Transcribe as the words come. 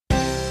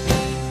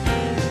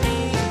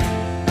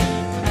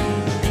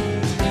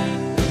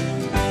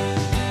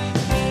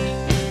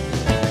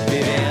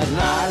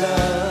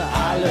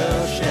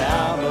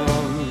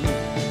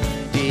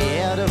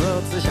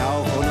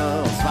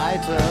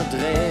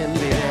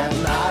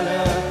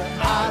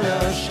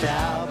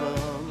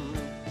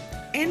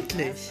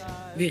Endlich.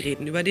 Wir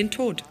reden über den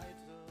Tod.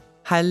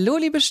 Hallo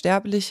liebe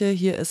Sterbliche,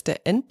 hier ist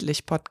der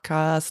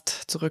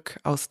Endlich-Podcast zurück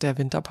aus der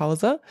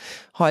Winterpause.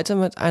 Heute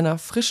mit einer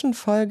frischen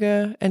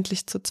Folge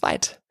Endlich zu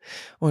zweit.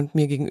 Und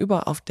mir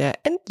gegenüber auf der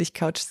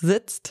Endlich-Couch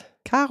sitzt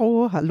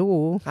Caro,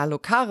 hallo. Hallo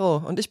Caro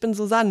und ich bin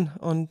Susanne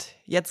und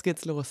jetzt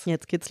geht's los.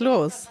 Jetzt geht's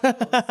los.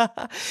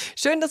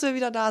 Schön, dass wir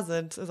wieder da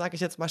sind, sage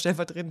ich jetzt mal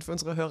stellvertretend für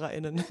unsere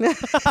HörerInnen.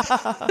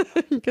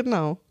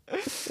 Genau.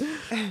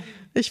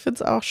 Ich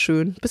find's auch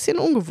schön. Bisschen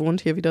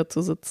ungewohnt, hier wieder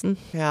zu sitzen.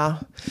 Ja,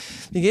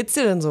 wie geht's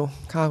dir denn so,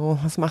 Caro?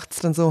 Was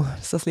macht's denn so?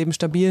 Ist das Leben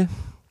stabil?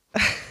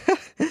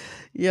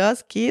 Ja,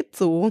 es geht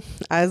so.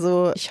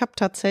 Also ich habe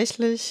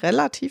tatsächlich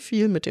relativ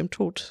viel mit dem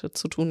Tod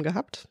zu tun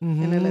gehabt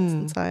in der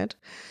letzten Zeit,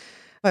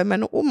 weil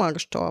meine Oma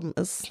gestorben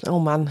ist. Oh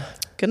Mann.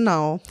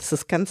 Genau. Es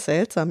ist ganz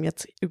seltsam,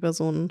 jetzt über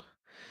so einen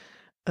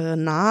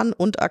nahen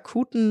und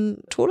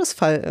akuten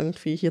Todesfall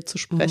irgendwie hier zu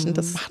sprechen.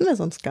 Das machen wir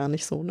sonst gar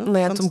nicht so, ne?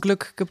 Naja, sonst, zum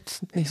Glück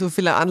gibt's nicht so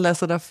viele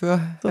Anlässe dafür.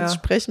 Sonst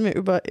sprechen wir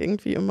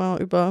immer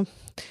über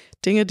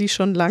Dinge, die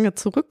schon lange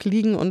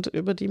zurückliegen und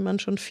über die man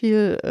schon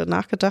viel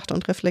nachgedacht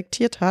und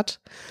reflektiert hat.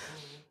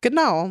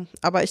 Genau,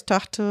 aber ich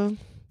dachte,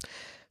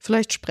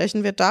 vielleicht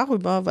sprechen wir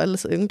darüber, weil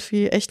es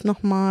irgendwie echt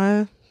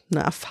nochmal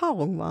eine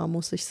Erfahrung war,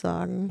 muss ich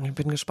sagen. Ich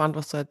bin gespannt,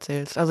 was du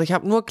erzählst. Also ich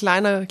habe nur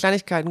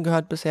Kleinigkeiten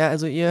gehört bisher.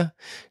 Also ihr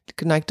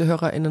geneigte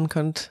HörerInnen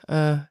könnt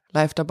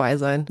live dabei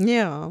sein.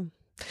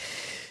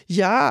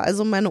 Ja,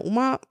 also meine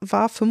Oma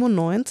war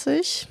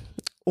 95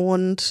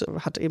 und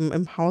hat eben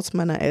im Haus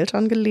meiner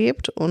Eltern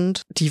gelebt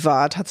und die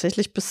war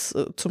tatsächlich bis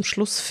zum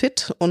Schluss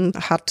fit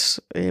und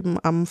hat eben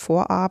am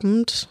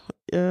Vorabend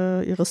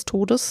ihres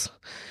Todes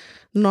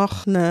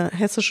noch eine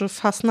hessische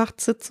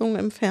Fastnachtssitzung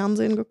im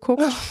Fernsehen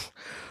geguckt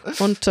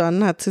und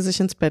dann hat sie sich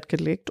ins Bett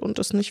gelegt und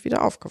ist nicht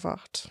wieder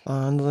aufgewacht.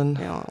 Wahnsinn.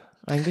 Ja.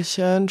 Eigentlich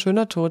ein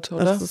schöner Tod,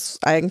 oder? Das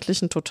ist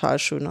eigentlich ein total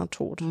schöner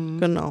Tod,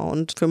 genau.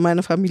 Und für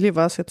meine Familie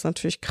war es jetzt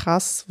natürlich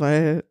krass,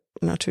 weil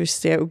natürlich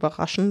sehr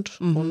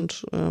überraschend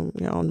und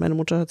und meine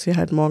Mutter hat sie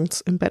halt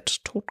morgens im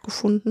Bett tot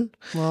gefunden,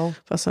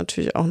 was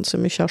natürlich auch ein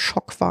ziemlicher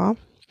Schock war.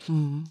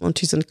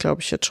 Und die sind,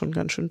 glaube ich, jetzt schon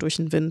ganz schön durch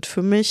den Wind.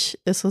 Für mich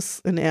ist es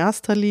in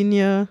erster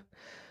Linie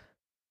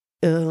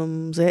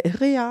sehr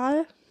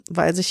irreal,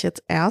 weil sich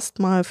jetzt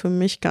erstmal für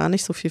mich gar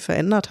nicht so viel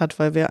verändert hat,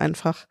 weil wir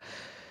einfach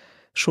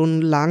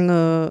schon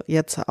lange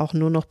jetzt auch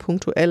nur noch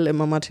punktuell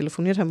immer mal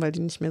telefoniert haben, weil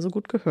die nicht mehr so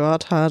gut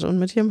gehört hat und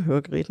mit ihrem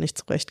Hörgerät nicht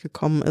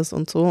zurechtgekommen ist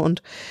und so.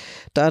 Und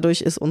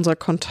dadurch ist unser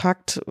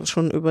Kontakt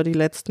schon über die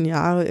letzten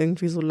Jahre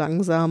irgendwie so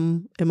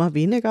langsam immer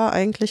weniger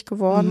eigentlich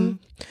geworden.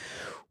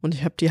 Und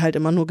ich habe die halt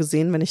immer nur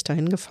gesehen, wenn ich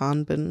dahin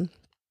gefahren bin.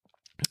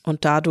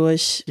 Und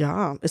dadurch,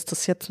 ja, ist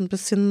das jetzt ein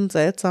bisschen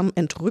seltsam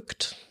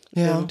entrückt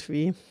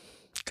irgendwie.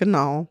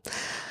 Genau.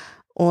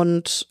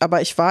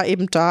 Aber ich war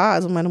eben da,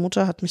 also meine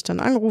Mutter hat mich dann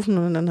angerufen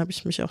und dann habe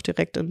ich mich auch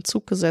direkt in den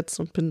Zug gesetzt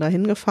und bin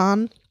dahin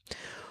gefahren.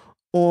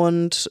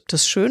 Und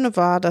das Schöne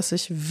war, dass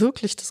ich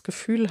wirklich das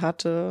Gefühl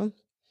hatte,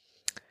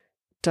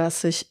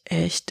 dass ich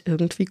echt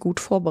irgendwie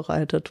gut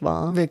vorbereitet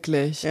war.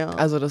 Wirklich? Ja.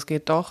 Also das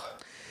geht doch?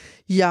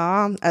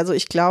 Ja, also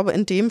ich glaube,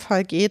 in dem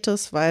Fall geht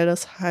es, weil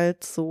das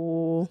halt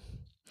so,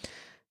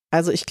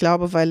 also ich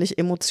glaube, weil ich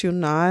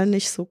emotional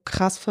nicht so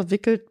krass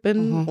verwickelt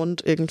bin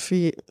und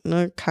irgendwie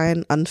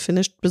kein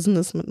unfinished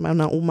Business mit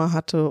meiner Oma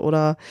hatte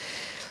oder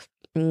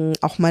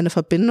auch meine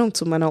Verbindung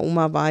zu meiner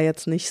Oma war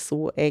jetzt nicht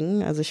so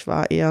eng. Also ich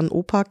war eher ein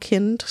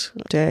Opa-Kind,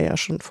 der ja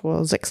schon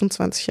vor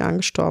 26 Jahren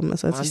gestorben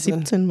ist, als ich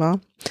 17 war.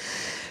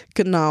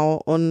 Genau,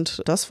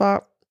 und das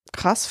war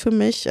krass für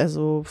mich,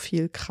 also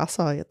viel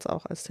krasser jetzt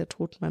auch als der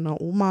Tod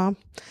meiner Oma.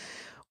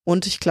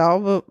 Und ich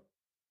glaube,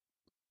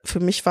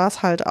 für mich war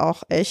es halt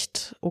auch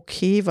echt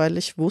okay, weil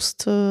ich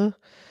wusste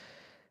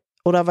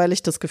oder weil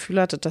ich das Gefühl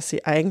hatte, dass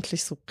sie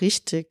eigentlich so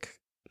richtig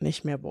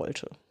nicht mehr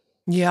wollte.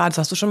 Ja, das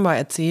hast du schon mal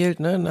erzählt,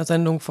 ne, in der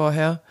Sendung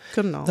vorher.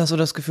 Genau. Dass du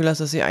das Gefühl hast,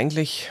 dass sie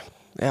eigentlich,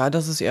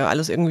 dass es ihr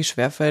alles irgendwie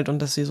schwerfällt und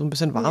dass sie so ein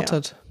bisschen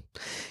wartet.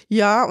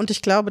 Ja, und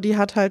ich glaube, die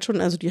hat halt schon,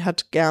 also die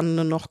hat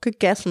gerne noch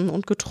gegessen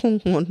und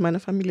getrunken und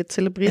meine Familie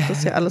zelebriert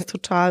das ja alles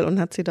total und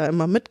hat sie da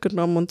immer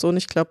mitgenommen und so. Und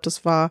ich glaube,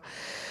 das war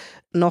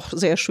noch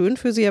sehr schön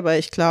für sie, aber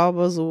ich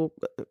glaube, so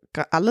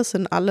alles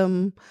in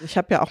allem, ich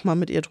habe ja auch mal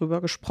mit ihr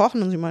drüber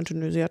gesprochen und sie meinte,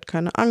 nö, sie hat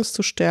keine Angst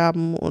zu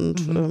sterben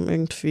und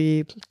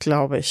irgendwie,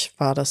 glaube ich,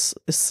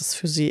 ist es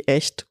für sie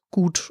echt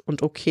gut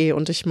und okay.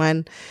 Und ich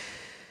meine,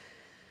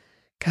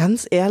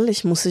 ganz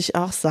ehrlich muss ich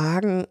auch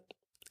sagen,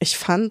 ich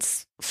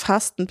fand's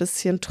fast ein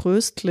bisschen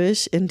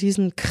tröstlich in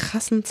diesen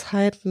krassen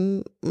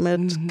Zeiten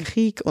mit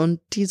Krieg und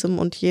diesem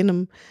und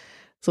jenem,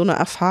 so eine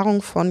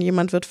Erfahrung von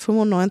jemand wird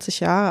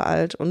 95 Jahre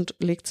alt und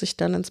legt sich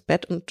dann ins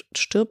Bett und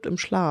stirbt im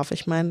Schlaf.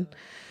 Ich meine,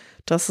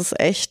 das ist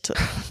echt,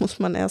 muss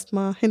man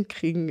erstmal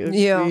hinkriegen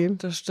irgendwie. Ja,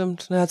 das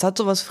stimmt. Ja, es hat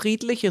so was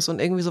Friedliches und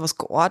irgendwie so was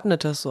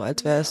Geordnetes, so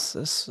als wäre dass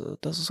es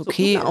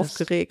okay so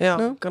unaufgeregt, ist. Ja,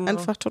 ne? genau.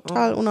 Einfach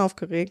total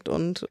unaufgeregt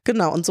und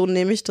genau, und so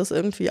nehme ich das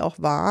irgendwie auch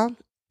wahr.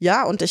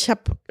 Ja, und ich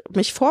habe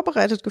mich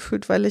vorbereitet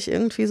gefühlt, weil ich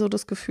irgendwie so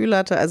das Gefühl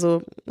hatte,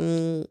 also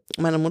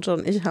meine Mutter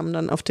und ich haben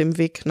dann auf dem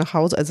Weg nach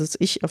Hause, also als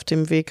ich auf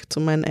dem Weg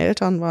zu meinen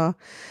Eltern war,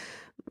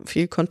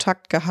 viel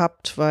Kontakt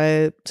gehabt,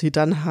 weil sie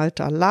dann halt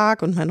da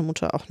lag und meine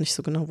Mutter auch nicht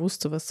so genau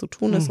wusste, was zu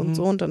tun ist und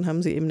so. Und dann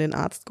haben sie eben den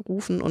Arzt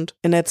gerufen und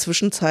in der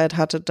Zwischenzeit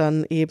hatte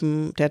dann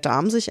eben der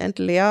Darm sich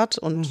entleert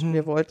und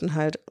wir wollten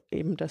halt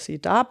eben, dass sie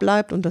da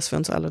bleibt und dass wir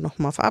uns alle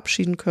nochmal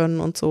verabschieden können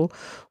und so.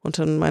 Und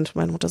dann meinte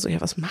meine Mutter so,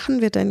 ja, was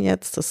machen wir denn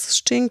jetzt? Das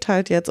stinkt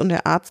halt jetzt. Und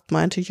der Arzt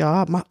meinte,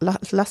 ja,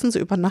 lassen Sie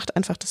über Nacht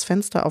einfach das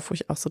Fenster auf, wo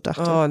ich auch so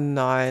dachte, Oh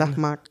nein. sag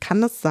mal,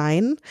 kann es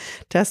sein,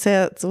 dass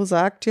er so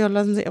sagt, ja,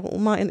 lassen Sie Ihre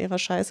Oma in ihrer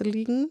Scheiße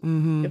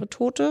liegen, ihre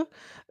Tote,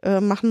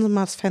 machen Sie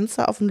mal das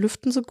Fenster auf und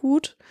lüften Sie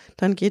gut,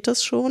 dann geht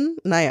das schon.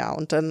 Naja,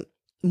 und dann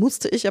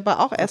musste ich aber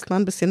auch erstmal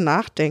ein bisschen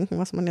nachdenken,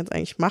 was man jetzt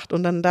eigentlich macht.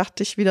 Und dann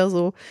dachte ich wieder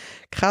so,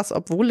 krass,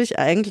 obwohl ich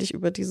eigentlich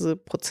über diese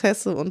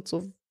Prozesse und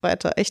so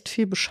weiter echt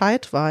viel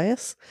Bescheid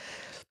weiß,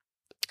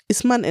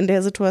 ist man in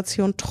der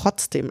Situation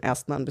trotzdem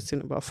erstmal ein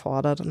bisschen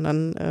überfordert. Und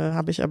dann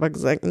habe ich aber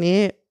gesagt,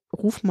 nee,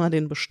 ruf mal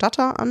den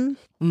Bestatter an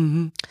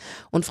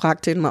und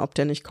frag den mal, ob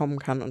der nicht kommen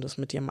kann und es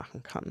mit dir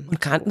machen kann.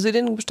 Und kannten Sie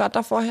den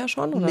Bestatter vorher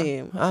schon? Oder?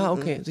 Nee. Ah,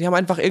 okay. Sie haben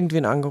einfach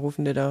irgendwen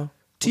angerufen, der da...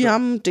 Die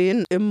haben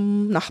den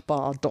im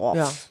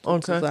Nachbardorf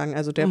okay. sozusagen,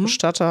 also der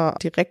Bestatter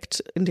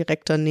in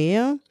direkter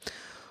Nähe.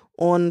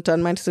 Und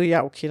dann meinte sie so,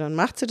 ja, okay, dann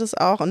macht sie das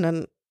auch. Und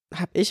dann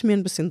habe ich mir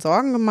ein bisschen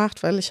Sorgen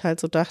gemacht, weil ich halt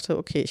so dachte,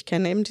 okay, ich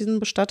kenne eben diesen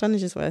Bestatter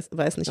nicht, ich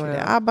weiß nicht, wie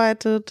der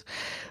arbeitet.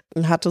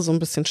 Und hatte so ein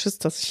bisschen Schiss,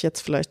 dass ich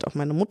jetzt vielleicht auch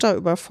meine Mutter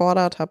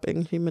überfordert habe,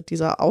 irgendwie mit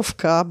dieser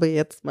Aufgabe,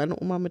 jetzt meine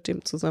Oma mit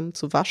dem zusammen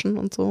zu waschen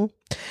und so.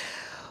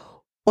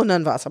 Und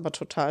dann war es aber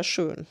total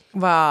schön.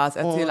 Was?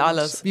 Erzähl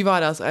alles. Wie war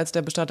das, als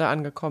der Bestatter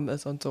angekommen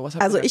ist und so?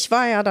 Also ich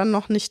war ja dann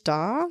noch nicht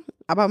da,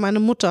 aber meine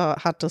Mutter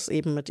hat das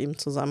eben mit ihm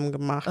zusammen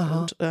gemacht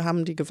und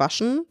haben die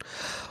gewaschen.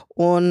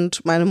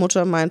 Und meine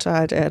Mutter meinte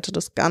halt, er hätte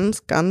das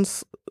ganz,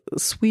 ganz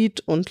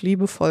sweet und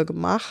liebevoll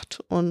gemacht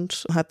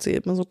und hat sie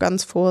immer so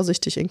ganz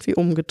vorsichtig irgendwie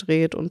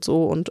umgedreht und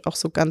so und auch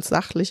so ganz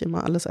sachlich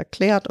immer alles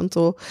erklärt und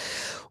so.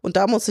 Und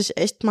da muss ich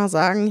echt mal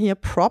sagen, hier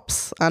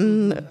Props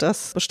an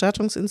das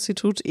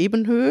Bestattungsinstitut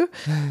Ebenhö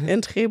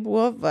in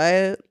Trebur,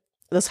 weil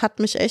das hat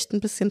mich echt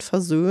ein bisschen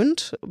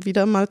versöhnt,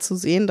 wieder mal zu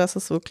sehen, dass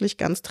es wirklich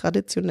ganz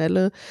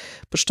traditionelle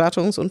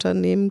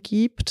Bestattungsunternehmen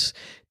gibt,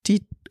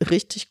 die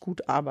richtig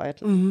gut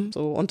arbeiten.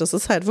 So, und das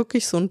ist halt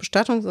wirklich so ein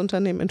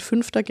Bestattungsunternehmen in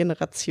 5.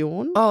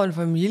 Generation. Oh, ein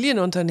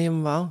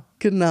Familienunternehmen war.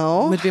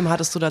 Genau. Mit wem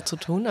hattest du da zu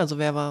tun? Also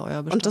wer war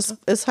euer Bestatter? Und das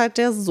ist halt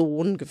der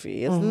Sohn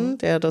gewesen,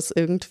 der das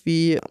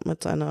irgendwie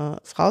mit seiner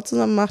Frau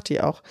zusammen macht,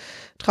 die auch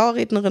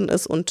Trauerrednerin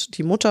ist, und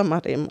die Mutter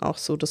macht eben auch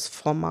so das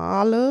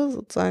Formale,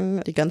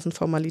 sozusagen die ganzen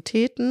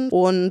Formalitäten.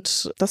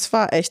 Und das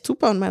war echt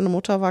super und meine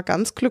Mutter war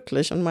ganz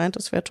glücklich und meinte,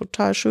 es wäre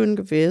total schön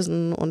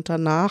gewesen. Und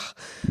danach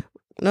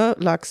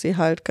lag sie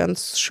halt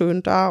ganz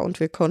schön da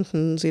und wir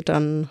konnten sie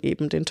dann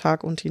eben den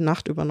Tag und die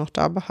Nacht über noch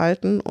da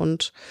behalten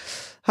und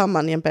haben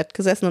an ihrem Bett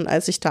gesessen. Und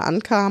als ich da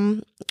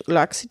ankam,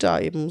 lag sie da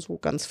eben so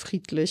ganz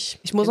friedlich.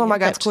 Ich muss noch mal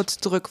ganz kurz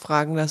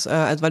zurückfragen, also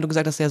weil du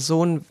gesagt hast, der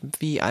Sohn,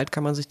 wie alt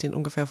kann man sich den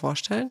ungefähr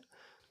vorstellen?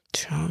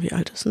 Tja, wie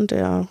alt ist denn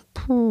der?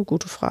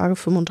 Gute Frage,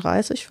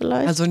 35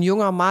 vielleicht? Also ein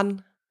junger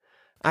Mann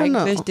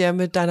eigentlich, Genau. der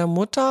mit deiner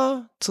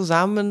Mutter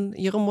zusammen,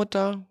 ihre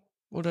Mutter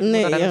oder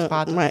deines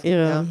Vaters?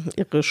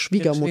 Ihre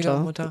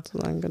Schwiegermutter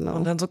sozusagen, genau.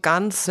 Und dann so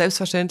ganz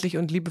selbstverständlich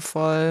und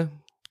liebevoll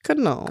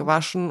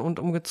gewaschen und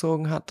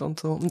umgezogen hat und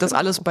so. Und das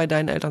alles bei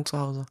deinen Eltern zu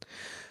Hause.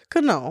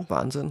 Genau.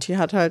 Wahnsinn. Die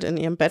hat halt in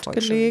ihrem Bett Voll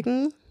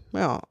gelegen.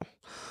 Schön. Ja.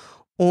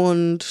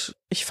 Und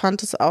ich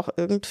fand es auch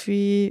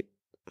irgendwie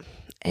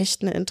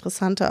echt eine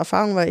interessante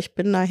Erfahrung, weil ich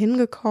bin da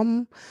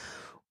hingekommen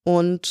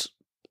und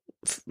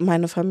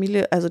meine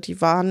Familie, also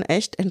die waren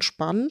echt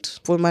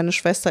entspannt, obwohl meine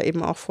Schwester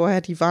eben auch vorher,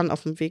 die waren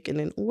auf dem Weg in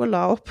den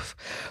Urlaub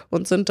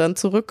und sind dann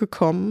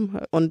zurückgekommen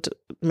und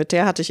mit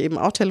der hatte ich eben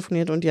auch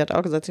telefoniert und die hat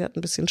auch gesagt, sie hat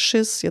ein bisschen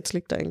Schiss, jetzt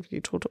liegt da irgendwie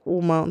die tote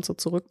Oma und so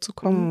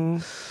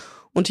zurückzukommen.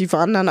 Und die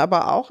waren dann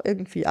aber auch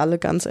irgendwie alle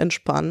ganz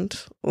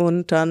entspannt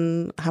und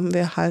dann haben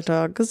wir halt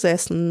da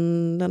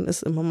gesessen, dann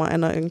ist immer mal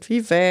einer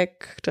irgendwie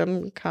weg,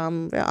 dann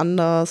kam wer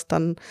anders,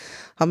 dann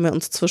haben wir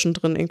uns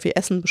zwischendrin irgendwie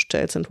Essen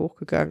bestellt, sind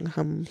hochgegangen,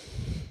 haben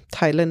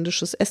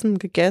thailändisches Essen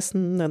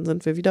gegessen, dann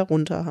sind wir wieder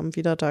runter, haben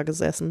wieder da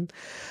gesessen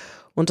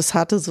und es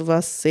hatte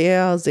sowas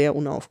sehr, sehr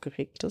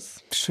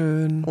Unaufgeregtes.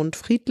 Schön. Und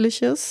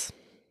Friedliches.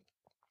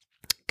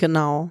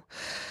 Genau.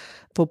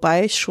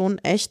 Wobei ich schon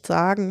echt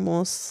sagen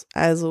muss,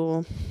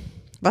 also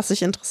was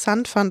ich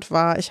interessant fand,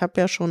 war, ich habe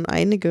ja schon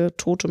einige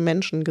tote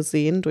Menschen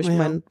gesehen durch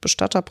mein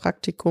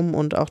Bestatterpraktikum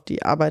und auch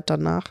die Arbeit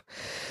danach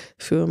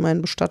für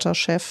meinen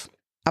Bestatterchef.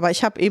 Aber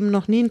ich habe eben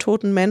noch nie einen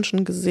toten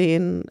Menschen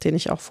gesehen, den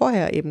ich auch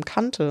vorher eben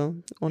kannte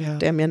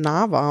und der mir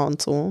nah war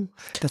und so.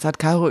 Das hat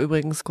Caro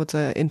übrigens,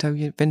 kurze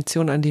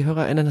Intervention an die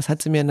HörerInnen, das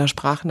hat sie mir in einer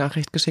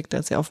Sprachnachricht geschickt,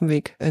 als sie auf dem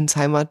Weg ins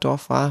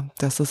Heimatdorf war,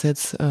 dass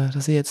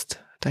sie jetzt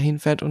dahin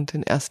fährt und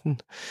den ersten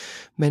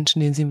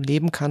Menschen, den sie im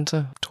Leben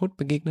kannte, tot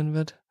begegnen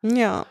wird.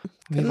 Ja.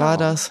 Wie war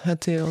das?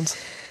 Erzähl uns.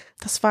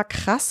 Das war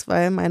krass,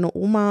 weil meine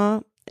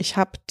Oma, ich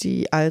habe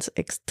die als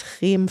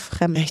extrem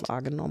fremd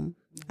wahrgenommen.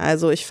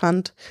 Also ich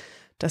fand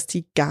dass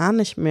die gar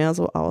nicht mehr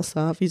so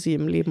aussah, wie sie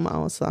im Leben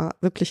aussah.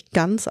 Wirklich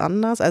ganz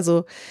anders.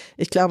 Also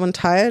ich glaube, ein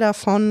Teil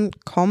davon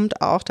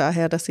kommt auch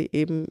daher, dass sie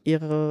eben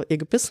ihr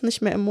Gebiss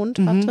nicht mehr im Mund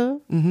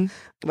hatte,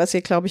 was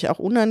ihr, glaube ich, auch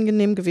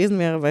unangenehm gewesen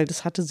wäre, weil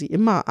das hatte sie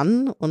immer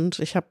an und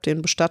ich habe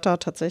den Bestatter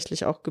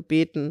tatsächlich auch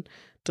gebeten,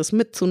 das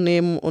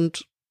mitzunehmen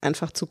und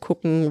einfach zu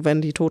gucken,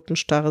 wenn die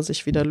Totenstarre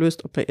sich wieder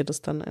löst, ob er ihr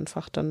das dann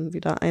einfach dann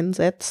wieder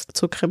einsetzt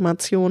zur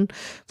Kremation,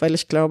 weil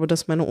ich glaube,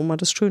 dass meine Oma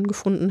das schön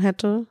gefunden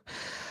hätte.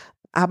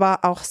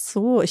 Aber auch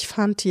so, ich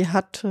fand, die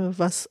hatte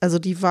was, also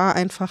die war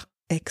einfach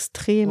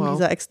extrem, die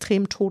sah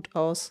extrem tot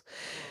aus.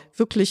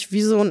 Wirklich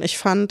wie so ein, ich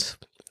fand,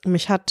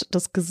 mich hat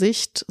das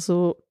Gesicht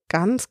so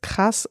ganz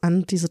krass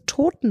an diese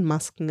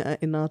Totenmasken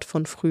erinnert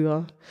von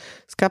früher.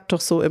 Es gab doch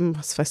so im,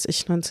 was weiß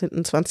ich,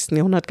 19., 20.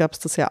 Jahrhundert gab es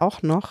das ja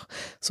auch noch,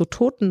 so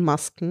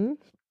Totenmasken,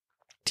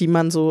 die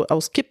man so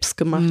aus Gips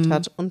gemacht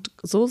hat. Und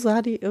so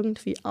sah die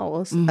irgendwie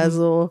aus.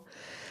 Also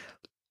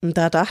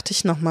da dachte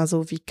ich nochmal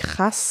so, wie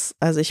krass.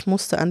 Also ich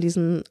musste an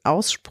diesen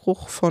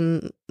Ausspruch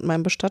von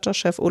meinem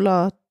Bestatterchef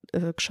Ulla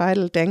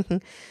Gscheidel denken,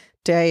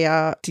 der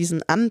ja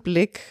diesen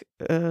Anblick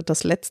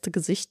das letzte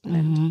Gesicht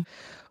nennt.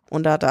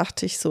 Und da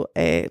dachte ich so,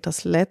 ey,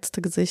 das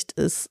letzte Gesicht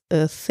ist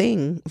a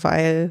thing,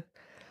 weil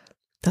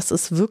das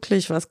ist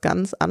wirklich was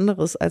ganz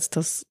anderes als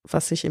das,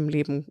 was ich im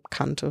Leben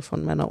kannte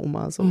von meiner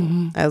Oma. So.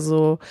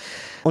 Also,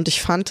 und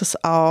ich fand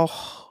es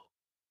auch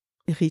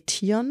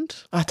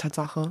irritierend. Ach,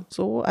 Tatsache.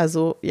 So,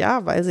 also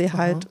ja, weil sie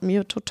halt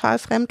mir total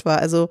fremd war.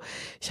 Also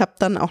ich habe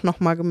dann auch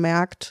nochmal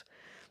gemerkt,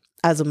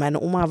 also meine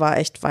Oma war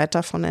echt weit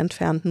davon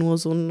entfernt, nur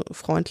so eine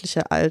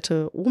freundliche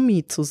alte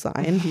Omi zu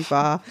sein. Die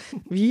war,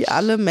 wie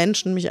alle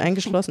Menschen, mich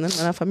eingeschlossen in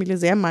meiner Familie,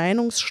 sehr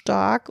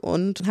meinungsstark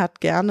und hat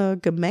gerne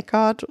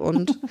gemeckert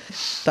und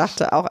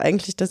dachte auch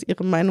eigentlich, dass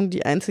ihre Meinung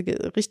die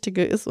einzige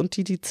richtige ist und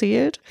die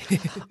zählt.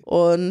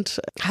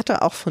 Und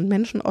hatte auch von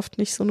Menschen oft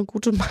nicht so eine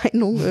gute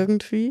Meinung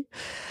irgendwie.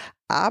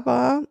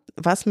 Aber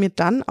was mir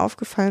dann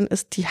aufgefallen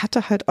ist, die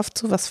hatte halt oft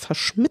so was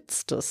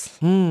Verschmitztes.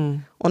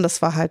 Und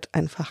das war halt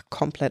einfach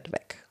komplett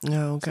weg.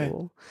 Ja, okay.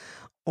 So.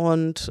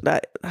 Und da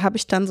habe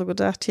ich dann so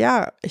gedacht,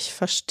 ja, ich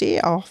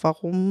verstehe auch,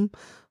 warum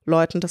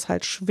Leuten das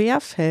halt schwer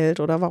fällt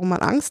oder warum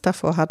man Angst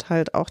davor hat,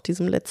 halt auch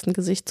diesem letzten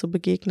Gesicht zu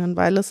begegnen,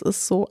 weil es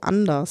ist so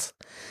anders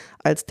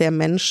als der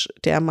Mensch,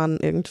 den man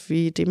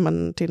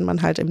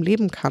halt im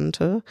Leben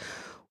kannte.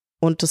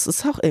 Und das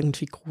ist auch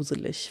irgendwie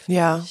gruselig.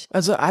 Ja,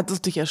 also hat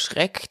es dich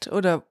erschreckt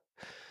oder?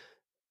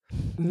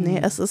 Nee,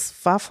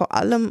 war vor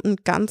allem ein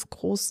ganz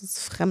großes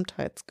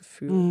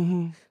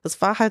Fremdheitsgefühl.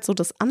 Das war halt so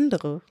das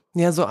andere.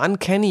 Ja, so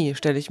uncanny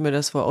stelle ich mir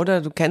das vor,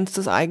 oder? Du kennst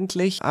es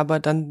eigentlich, aber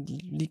dann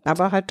liegt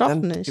aber halt doch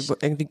dann nicht.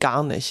 Irgendwie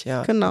gar nicht,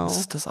 ja. Genau. Das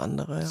ist das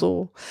andere, ja.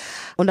 So.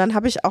 Und dann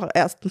habe ich auch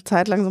erst eine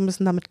Zeit lang so ein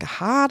bisschen damit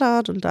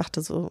gehadert und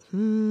dachte so,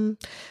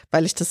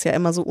 weil ich das ja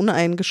immer so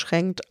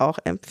uneingeschränkt auch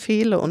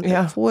empfehle und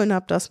empfohlen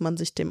habe, dass man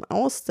sich dem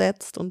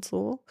aussetzt und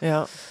so.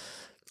 Ja.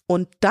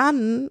 Und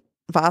dann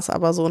war es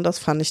aber so, und das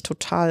fand ich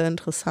total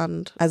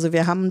interessant. Also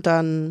wir haben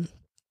dann,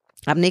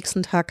 am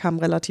nächsten Tag kam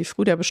relativ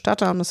früh der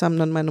Bestatter und das haben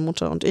dann meine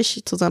Mutter und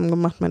ich zusammen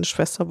gemacht. Meine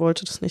Schwester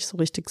wollte das nicht so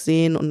richtig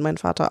sehen und mein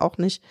Vater auch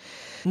nicht,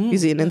 wie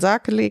sie in den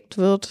Sarg gelegt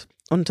wird.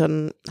 Und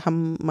dann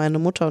haben meine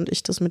Mutter und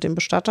ich das mit dem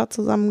Bestatter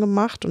zusammen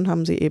gemacht und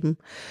haben sie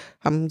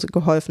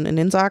geholfen, in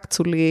den Sarg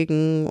zu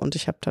legen. Und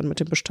ich habe dann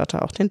mit dem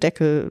Bestatter auch den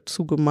Deckel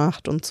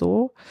zugemacht und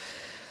so.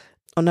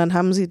 Und dann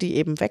haben sie die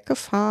eben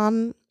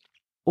weggefahren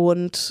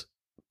und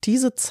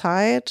diese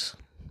Zeit,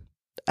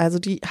 also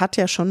die hat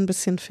ja schon ein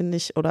bisschen, finde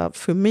ich, oder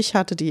für mich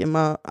hat die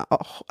immer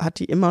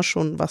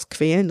schon was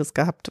Quälendes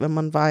gehabt, wenn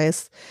man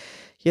weiß,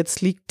 jetzt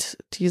liegt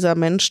dieser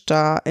Mensch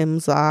da im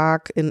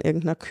Sarg in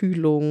irgendeiner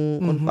Kühlung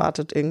und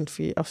wartet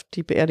irgendwie auf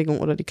die Beerdigung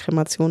oder die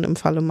Kremation im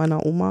Falle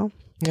meiner Oma.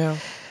 Ja.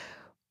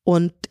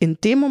 Und in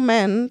dem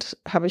Moment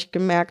habe ich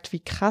gemerkt, wie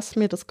krass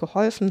mir das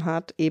geholfen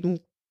hat, eben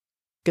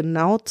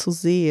genau zu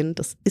sehen,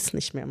 das ist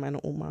nicht mehr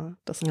meine Oma.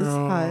 Das ist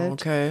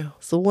halt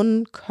so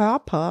ein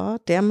Körper,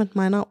 der mit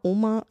meiner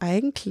Oma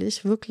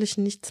eigentlich wirklich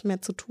nichts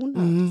mehr zu tun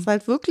hat. Es ist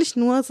halt wirklich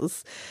nur, es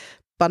ist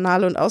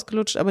banal und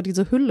ausgelutscht, aber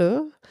diese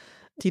Hülle,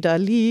 die da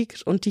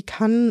liegt und die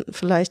kann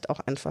vielleicht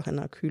auch einfach in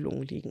der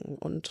Kühlung liegen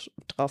und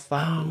drauf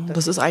warten.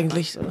 Das ist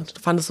eigentlich,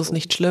 fandest du es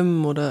nicht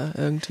schlimm oder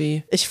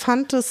irgendwie? Ich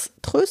fand es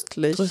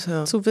tröstlich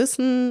zu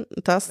wissen,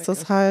 dass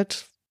das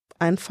halt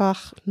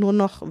einfach nur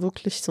noch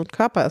wirklich so ein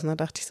Körper ist. Und da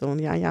dachte ich so,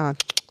 ja.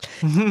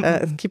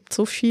 Es gibt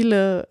so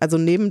viele, also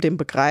neben dem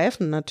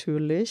Begreifen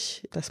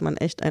natürlich, dass man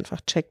echt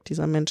einfach checkt,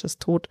 dieser Mensch ist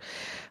tot,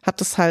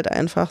 hat es halt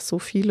einfach so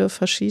viele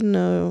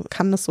verschiedene,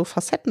 kann es so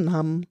Facetten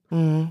haben,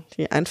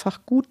 die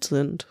einfach gut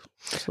sind.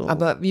 So.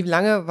 Aber wie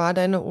lange war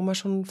deine Oma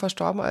schon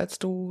verstorben, als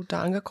du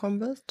da angekommen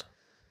bist?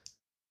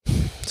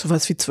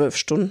 Sowas wie 12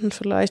 Stunden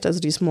vielleicht. Also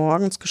die ist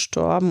morgens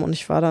gestorben und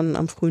ich war dann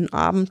am frühen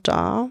Abend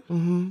da.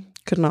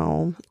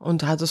 Genau.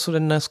 Und hattest du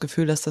denn das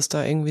Gefühl, dass das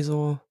da irgendwie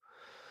so,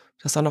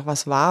 dass da noch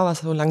was war,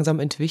 was so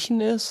langsam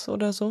entwichen ist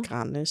oder so?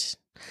 Gar nicht.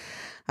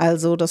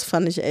 Also das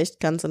fand ich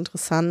echt ganz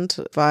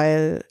interessant,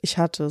 weil ich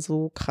hatte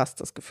so krass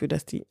das Gefühl,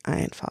 dass die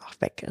einfach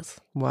weg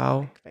ist.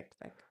 Wow. Weg.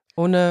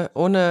 Ohne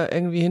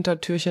irgendwie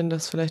Hintertürchen,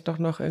 dass vielleicht doch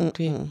noch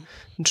irgendwie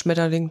ein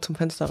Schmetterling zum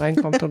Fenster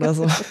reinkommt oder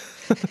so.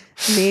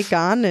 Nee,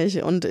 gar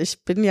nicht. Und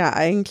ich bin ja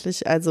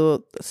eigentlich,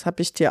 also das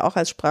habe ich dir auch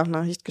als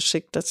Sprachnachricht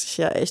geschickt, dass ich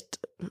ja echt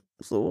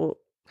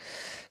so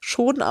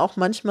schon auch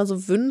manchmal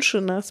so Wünsche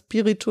nach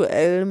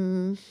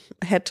Spirituellem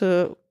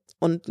hätte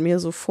und mir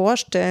so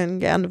vorstellen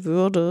gerne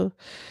würde,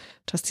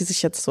 dass die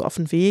sich jetzt so auf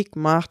den Weg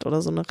macht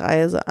oder so eine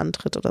Reise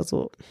antritt oder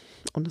so.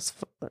 Und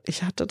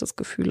ich hatte das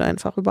Gefühl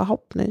einfach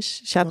überhaupt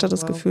nicht. Ich hatte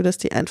das Gefühl, dass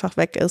die einfach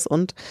weg ist.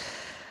 Und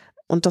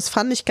das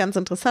fand ich ganz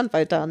interessant,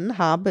 weil dann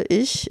habe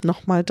ich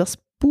nochmal das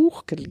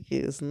Buch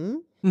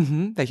gelesen.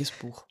 Welches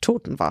Buch?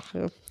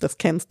 Totenwache. Das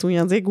kennst du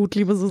ja sehr gut,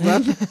 liebe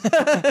Susanne.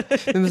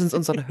 Wir müssen es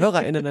unseren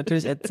HörerInnen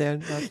natürlich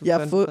erzählen. Ja,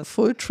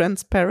 Full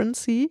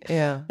Transparency.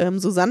 Ja.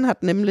 Susanne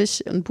hat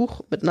nämlich ein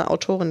Buch mit einer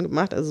Autorin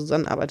gemacht. Also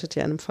Susanne arbeitet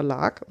ja in einem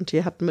Verlag und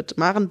die hat mit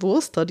Maren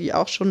Wurster, die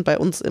auch schon bei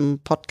uns im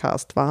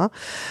Podcast war,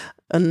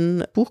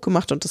 ein Buch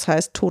gemacht und das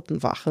heißt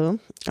Totenwache.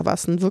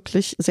 Was ein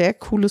wirklich sehr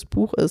cooles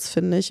Buch ist,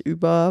 finde ich,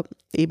 über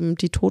eben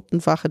die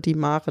Totenwache, die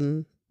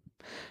Maren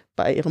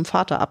bei ihrem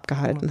Vater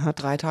abgehalten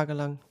hat. 3 Tage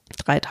lang.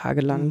 3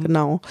 Tage lang,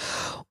 genau.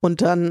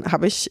 Und dann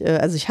habe ich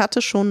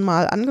hatte schon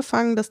mal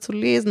angefangen, das zu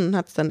lesen,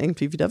 habe es dann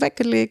irgendwie wieder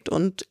weggelegt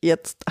und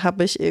jetzt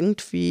habe ich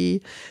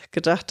irgendwie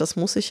gedacht, das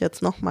muss ich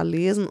jetzt noch mal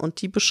lesen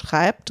und die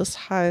beschreibt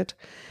es halt.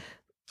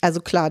 Also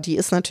klar, die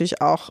ist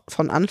natürlich auch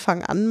von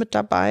Anfang an mit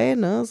dabei,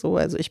 ne? So,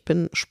 also ich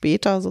bin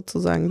später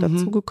sozusagen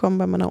dazugekommen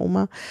bei meiner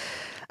Oma.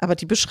 Aber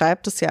die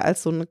beschreibt es ja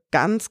als so einen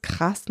ganz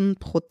krassen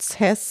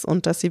Prozess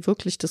und dass sie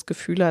wirklich das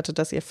Gefühl hatte,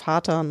 dass ihr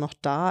Vater noch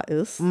da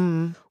ist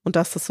und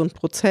dass das so ein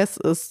Prozess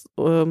ist,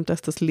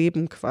 dass das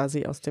Leben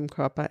quasi aus dem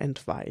Körper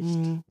entweicht.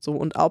 So,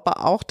 und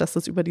aber auch, dass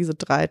es über diese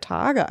 3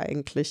 Tage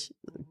eigentlich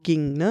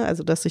ging, ne?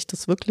 Also dass sich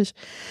das wirklich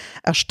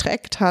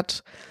erstreckt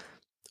hat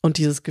und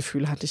dieses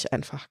Gefühl hatte ich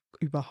einfach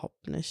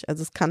überhaupt nicht.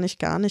 Also das kann ich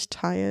gar nicht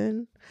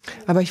teilen.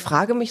 Aber ich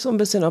frage mich so ein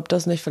bisschen, ob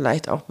das nicht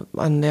vielleicht auch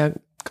an der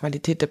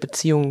Qualität der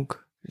Beziehung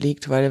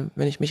liegt, weil,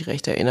 wenn ich mich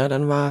recht erinnere,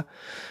 dann war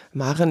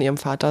Maren ihrem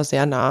Vater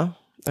sehr nah,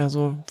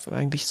 also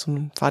eigentlich so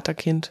ein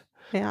Vaterkind.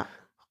 Ja.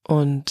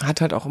 Und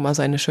hat halt auch immer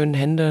seine schönen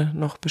Hände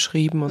noch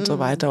beschrieben und so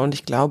weiter. Und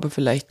ich glaube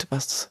vielleicht,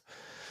 was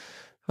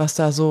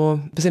da so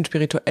ein bisschen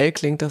spirituell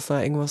klingt, dass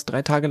er irgendwas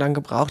 3 Tage lang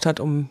gebraucht hat,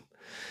 um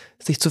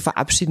sich zu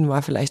verabschieden,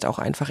 war vielleicht auch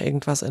einfach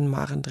irgendwas in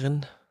Maren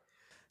drin.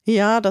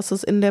 Ja, dass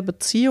es in der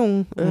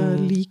Beziehung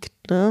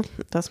liegt, ne?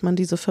 Dass man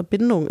diese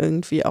Verbindung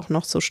irgendwie auch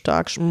noch so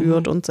stark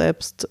spürt und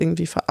selbst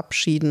irgendwie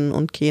verabschieden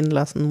und gehen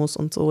lassen muss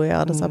und so.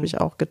 Ja, das habe ich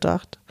auch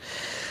gedacht.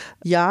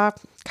 Ja,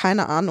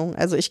 keine Ahnung.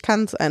 Also ich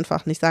kann es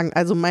einfach nicht sagen.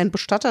 Also mein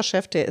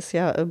Bestatterchef, der ist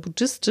ja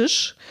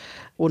buddhistisch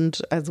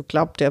und also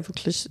glaubt der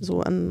wirklich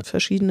so an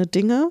verschiedene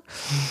Dinge.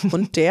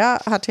 Und der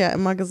hat ja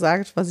immer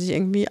gesagt, was ich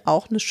irgendwie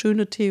auch eine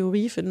schöne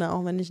Theorie finde,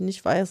 auch wenn ich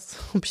nicht weiß,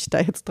 ob ich da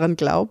jetzt dran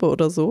glaube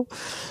oder so.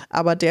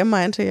 Aber der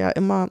meinte ja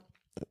immer,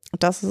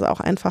 dass es auch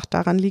einfach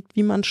daran liegt,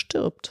 wie man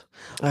stirbt.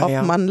 Ob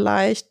man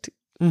leicht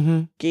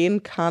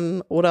gehen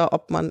kann oder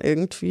ob man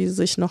irgendwie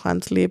sich noch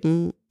ans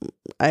Leben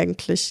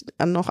eigentlich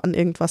noch an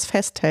irgendwas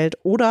festhält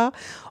oder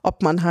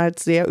ob man halt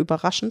sehr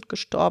überraschend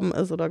gestorben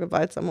ist oder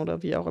gewaltsam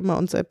oder wie auch immer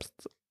und selbst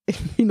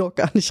irgendwie noch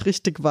gar nicht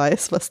richtig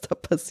weiß, was da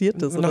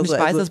passiert ist. Und noch nicht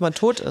weiß, dass man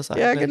tot ist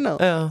eigentlich. Ja, genau.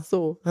 Ja.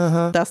 So,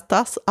 dass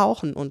das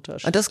auch ein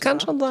Unterschied ist. Das kann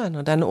schon sein.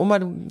 Und deine Oma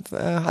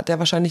hat ja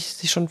wahrscheinlich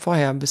sich schon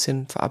vorher ein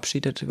bisschen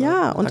verabschiedet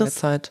über eine lange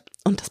Zeit.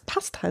 Und das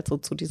passt halt so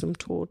zu diesem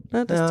Tod,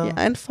 ne?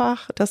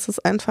 Dass es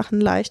einfach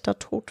ein leichter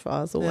Tod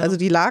war. So. Ja. Also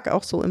die lag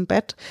auch so im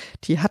Bett,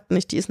 die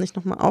ist nicht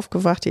nochmal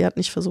aufgewacht, die hat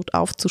nicht versucht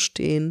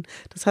aufzustehen.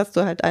 Das hast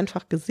du halt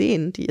einfach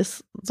gesehen. Die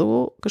ist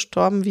so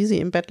gestorben, wie sie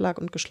im Bett lag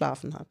und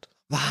geschlafen hat.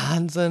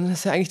 Wahnsinn, das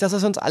ist ja eigentlich das,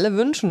 was wir uns alle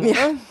wünschen, oder?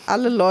 Ja,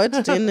 alle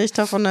Leute, denen ich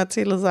davon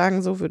erzähle,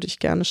 sagen, so würde ich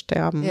gerne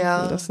sterben.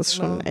 Ja, und das ist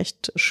schon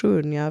echt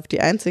schön, ja.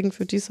 Die einzigen,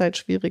 für die es halt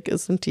schwierig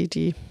ist, sind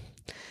die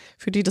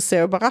für die das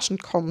sehr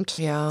überraschend kommt.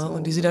 Ja, so.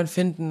 Und die sie dann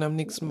finden am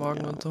nächsten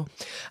Morgen und so.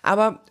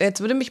 Aber jetzt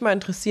würde mich mal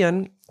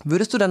interessieren,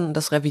 würdest du dann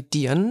das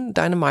revidieren,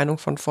 deine Meinung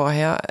von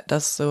vorher,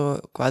 dass so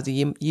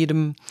quasi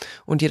jedem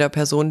und jeder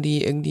Person,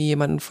 die irgendwie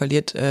jemanden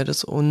verliert,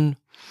 das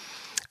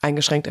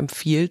eingeschränkt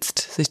empfiehlst,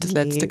 sich das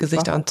letzte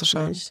Gesicht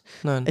anzuschauen? Nicht.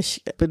 Nein.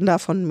 Ich bin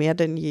davon mehr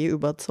denn je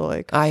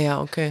überzeugt. Ah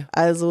ja, okay.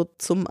 Also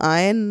zum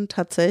einen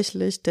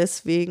tatsächlich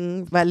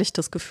deswegen, weil ich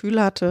das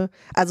Gefühl hatte,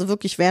 also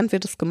wirklich während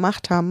wir das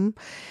gemacht haben,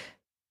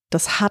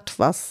 das hat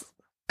was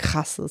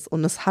Krasses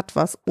und es hat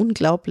was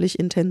unglaublich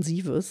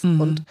Intensives.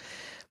 Und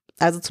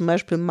also zum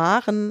Beispiel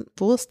Maren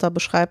Wurster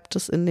beschreibt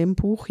es in dem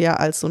Buch ja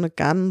als so eine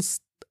ganz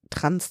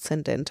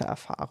transzendente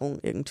Erfahrung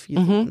irgendwie.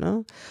 So,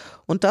 ne?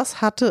 Und das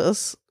hatte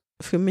es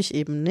für mich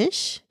eben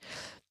nicht,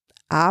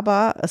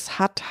 aber es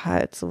hat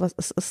halt sowas,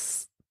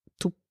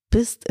 du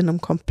bist in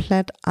einem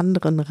komplett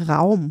anderen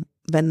Raum,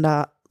 wenn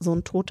da so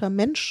ein toter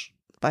Mensch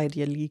bei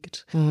dir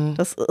liegt.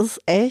 Das ist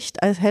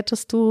echt, als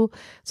hättest du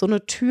so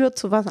eine Tür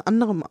zu was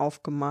anderem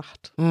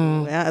aufgemacht.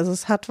 Ja, also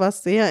es hat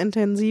was sehr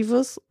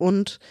Intensives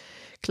und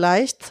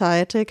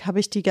gleichzeitig habe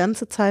ich die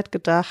ganze Zeit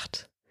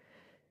gedacht,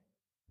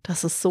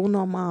 das ist so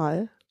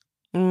normal.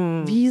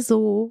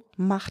 Wieso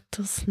macht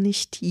das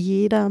nicht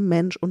jeder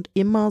Mensch und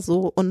immer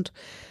so? Und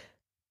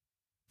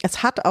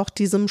es hat auch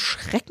diesem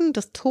Schrecken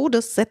des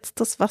Todes setzt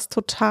es was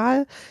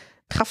total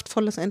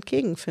Kraftvolles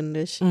entgegen,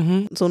 finde ich.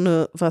 So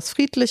was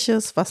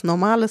Friedliches, was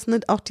Normales,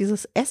 nicht auch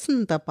dieses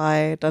Essen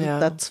dabei, dann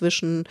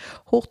dazwischen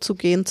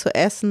hochzugehen, zu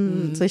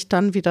essen, sich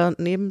dann wieder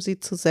neben sie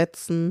zu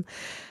setzen,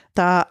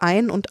 da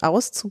ein- und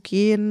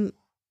auszugehen.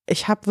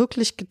 Ich habe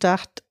wirklich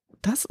gedacht,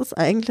 das ist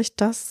eigentlich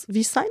das,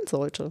 wie es sein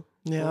sollte.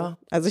 Ja.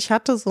 Also ich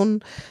hatte so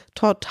ein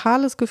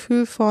totales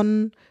Gefühl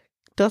von,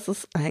 das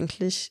ist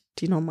eigentlich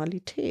die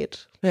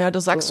Normalität. Ja,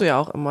 das sagst du ja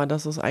auch immer,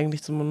 dass es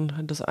eigentlich so,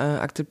 man das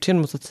akzeptieren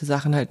muss, dass die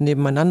Sachen halt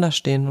nebeneinander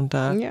stehen und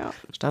da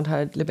stand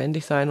halt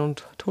lebendig sein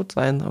und tot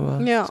sein,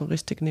 aber so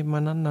richtig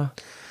nebeneinander.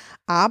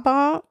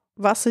 Aber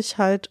was ich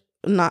halt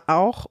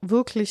auch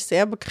wirklich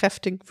sehr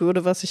bekräftigt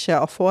würde, was ich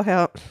ja auch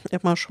vorher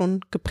immer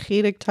schon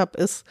gepredigt habe,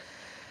 ist,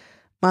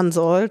 man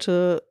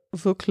sollte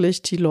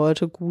wirklich die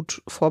Leute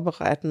gut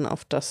vorbereiten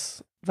auf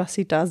das, was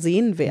sie da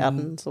sehen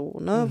werden,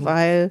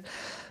 weil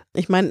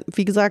ich meine,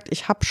 wie gesagt,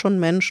 ich habe schon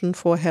Menschen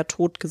vorher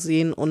tot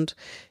gesehen und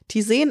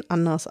die sehen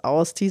anders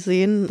aus,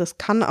 das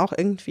kann auch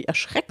irgendwie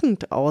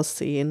erschreckend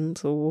aussehen,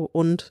 so,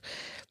 und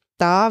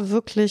da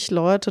wirklich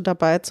Leute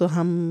dabei zu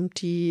haben,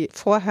 die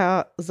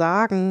vorher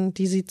sagen,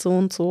 die sieht so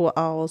und so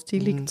aus, die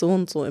liegt so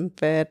und so im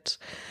Bett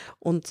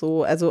und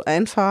so, also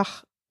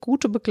einfach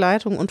gute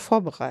Begleitung und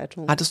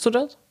Vorbereitung. Hattest du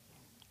das?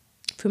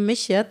 Für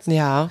mich jetzt?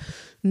 Ja.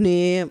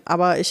 Nee,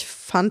 aber ich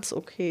fand's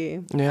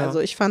okay. Ja. Also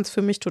ich fand's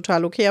für mich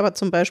total okay, aber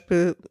zum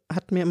Beispiel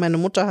meine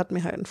Mutter hat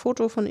mir halt ein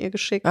Foto von ihr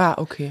geschickt.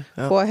 Okay.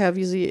 Ja. Vorher,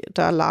 wie sie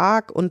da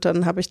lag, und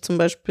dann habe ich zum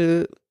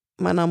Beispiel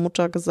meiner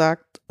Mutter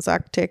gesagt,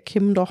 sagt der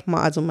Kim doch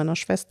mal, also meiner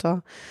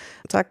Schwester,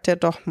 sagt der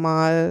doch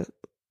mal,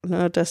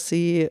 ne, dass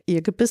sie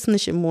ihr Gebiss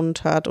nicht im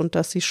Mund hat und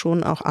dass sie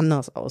schon auch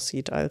anders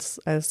aussieht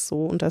als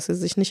so und dass sie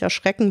sich nicht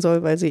erschrecken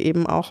soll, weil sie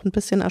eben auch ein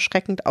bisschen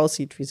erschreckend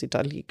aussieht, wie sie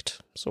da liegt.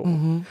 So.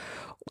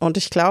 Und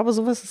ich glaube,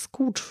 sowas ist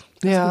gut,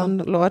 dass man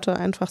Leute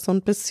einfach so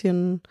ein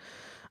bisschen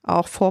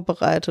auch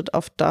vorbereitet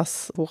auf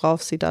das,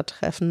 worauf sie da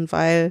treffen,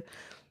 weil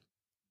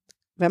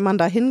wenn man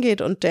da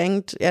hingeht und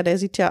denkt, ja, der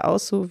sieht ja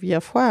aus so, wie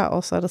er vorher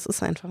aussah, das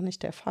ist einfach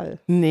nicht der Fall.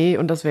 Nee,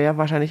 und das wäre ja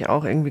wahrscheinlich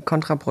auch irgendwie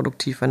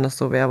kontraproduktiv, wenn das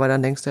so wäre, weil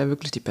dann denkst du ja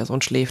wirklich, die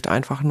Person schläft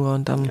einfach nur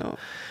und dann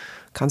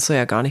kannst du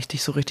ja gar nicht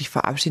dich so richtig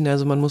verabschieden.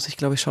 Also man muss sich,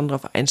 glaube ich, schon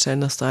darauf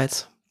einstellen, dass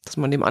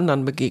man dem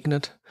anderen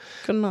begegnet.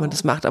 Genau. Und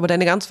das macht. Aber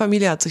deine ganze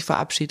Familie hat sich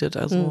verabschiedet,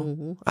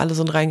 also alle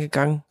sind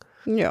reingegangen.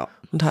 Ja.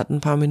 Und hatten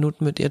ein paar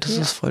Minuten mit ihr, das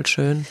ist voll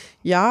schön.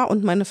 Ja,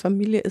 und meine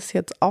Familie ist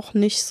jetzt auch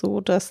nicht so,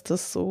 dass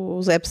das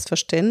so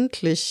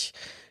selbstverständlich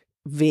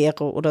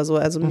wäre oder so.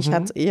 Also mich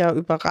hat es eher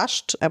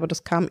überrascht, aber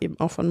das kam eben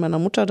auch von meiner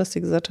Mutter, dass sie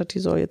gesagt hat, die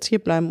soll jetzt hier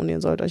bleiben und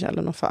ihr sollt euch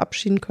alle noch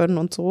verabschieden können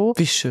und so.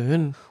 Wie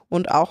schön.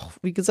 Und auch,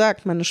 wie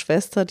gesagt, meine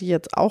Schwester, die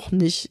jetzt auch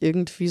nicht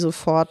irgendwie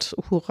sofort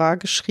Hurra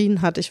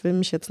geschrien hat, ich will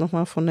mich jetzt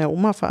nochmal von der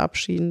Oma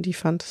verabschieden, die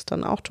fand es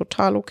dann auch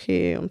total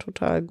okay und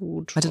total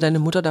gut. Hatte deine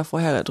Mutter da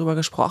vorher drüber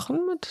gesprochen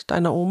mit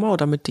deiner Oma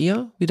oder mit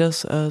dir, wie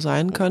das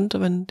sein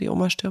könnte, wenn die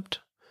Oma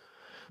stirbt?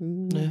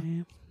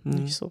 Nee,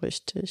 nicht so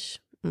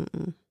richtig.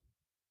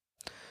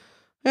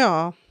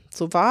 Ja,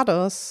 so war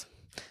das.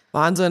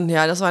 Wahnsinn,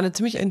 ja, das war eine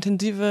ziemlich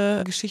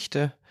intensive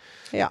Geschichte.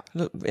 Ja.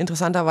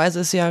 Interessanterweise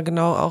ist ja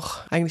genau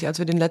auch eigentlich, als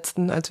wir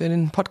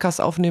den Podcast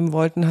aufnehmen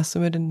wollten, hast du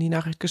mir denn die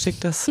Nachricht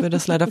geschickt, dass wir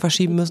das leider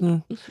verschieben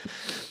müssen,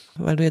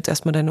 weil du jetzt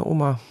erstmal deine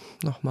Oma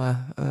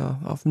nochmal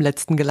auf dem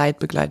letzten Geleit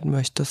begleiten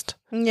möchtest.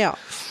 Ja,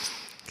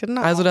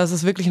 genau. Also das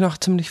ist wirklich noch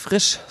ziemlich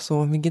frisch.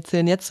 So, wie geht's dir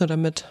denn jetzt so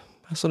damit?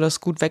 Hast du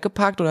das gut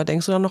weggepackt oder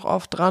denkst du da noch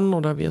oft dran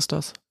oder wie ist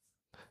das?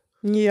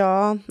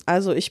 Ja,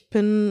 also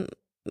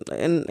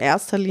in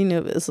erster Linie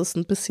ist es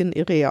ein bisschen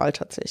irreal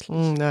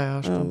tatsächlich.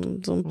 Ja,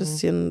 stimmt. So ein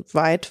bisschen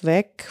weit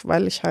weg,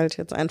 weil ich halt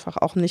jetzt einfach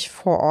auch nicht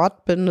vor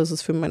Ort bin. Das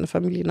ist für meine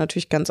Familie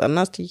natürlich ganz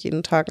anders, die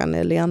jeden Tag an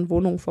der leeren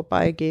Wohnung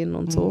vorbeigehen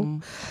und so.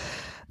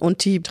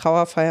 Und die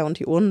Trauerfeier und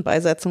die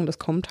Urnenbeisetzung, das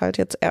kommt halt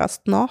jetzt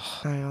erst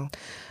noch. Ja.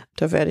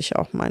 Da werde ich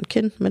auch mein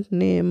Kind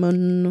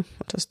mitnehmen.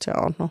 Das ist ja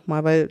auch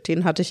nochmal, weil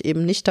den hatte ich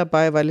eben nicht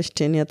dabei, weil ich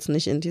den jetzt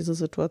nicht in diese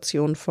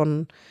Situation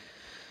von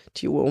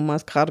die Uroma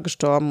ist gerade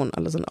gestorben und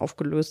alle sind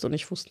aufgelöst und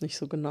ich wusste nicht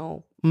so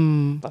genau,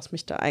 was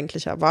mich da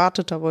eigentlich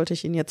erwartet. Da wollte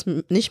ich ihn jetzt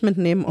nicht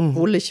mitnehmen,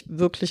 obwohl ich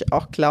wirklich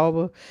auch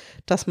glaube,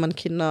 dass man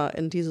Kinder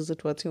in diese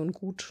Situation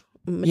gut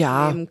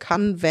mitnehmen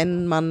kann,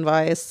 wenn man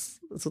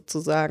weiß,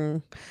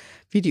 sozusagen,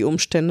 wie die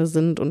Umstände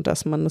sind und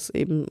dass man es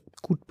eben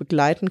gut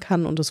begleiten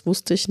kann. Und das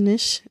wusste ich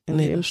nicht in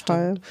dem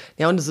Fall.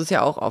 Ja, und es ist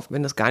ja auch oft,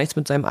 wenn das gar nichts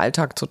mit seinem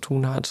Alltag zu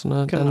tun hat,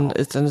 ne, genau.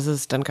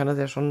 dann kann das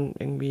ja schon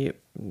irgendwie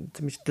eine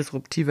ziemlich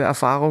disruptive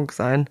Erfahrung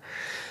sein,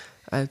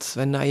 als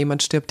wenn da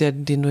jemand stirbt,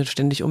 den du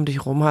ständig um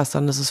dich rum hast,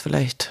 dann ist es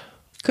vielleicht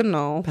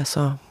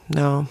besser.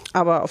 Ja.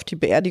 Aber auf die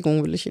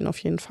Beerdigung will ich ihn auf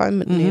jeden Fall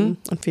mitnehmen.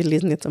 Und wir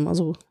lesen jetzt immer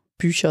so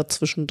Bücher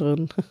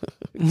zwischendrin,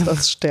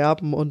 das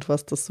Sterben und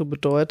was das so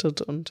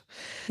bedeutet. Und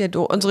ja,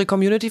 unsere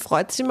Community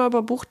freut sich immer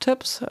über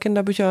Buchtipps.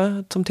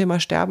 Kinderbücher zum Thema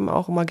Sterben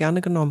auch immer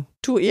gerne genommen.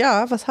 Du,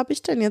 ja, was habe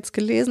ich denn jetzt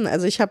gelesen?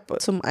 Also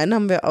zum einen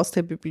haben wir aus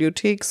der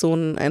Bibliothek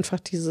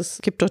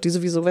gibt doch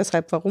diese Wieso,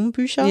 Weshalb, Warum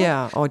Bücher.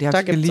 Ja, oh, die habe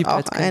ich geliebt. Da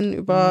gibt es auch einen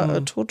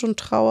über Tod und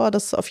Trauer,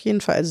 das ist auf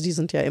jeden Fall, also die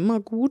sind ja immer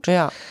gut.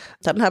 Ja.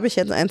 Dann habe ich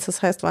jetzt eins,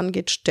 das heißt, Wann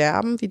geht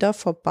Sterben wieder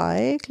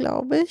vorbei,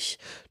 glaube ich.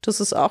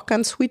 Das ist auch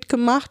ganz sweet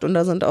gemacht und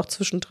da sind auch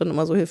zwischendrin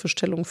immer so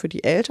Hilfestellungen für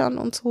die Eltern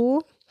und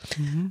so.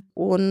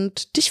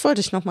 Und dich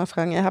wollte ich nochmal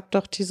fragen, ihr habt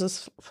doch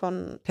dieses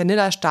von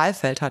Pernilla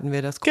Stahlfeld hatten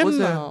wir, das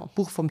große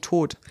Buch vom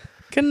Tod.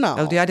 Genau.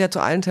 Also die hat ja zu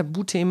allen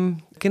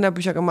Tabuthemen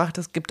Kinderbücher gemacht.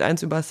 Es gibt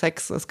eins über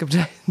Sex, es gibt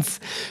eins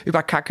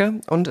über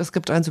Kacke und es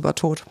gibt eins über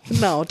Tod.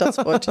 Genau, das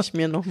wollte ich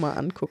mir nochmal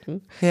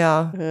angucken.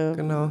 Ja,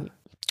 genau.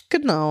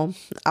 Genau,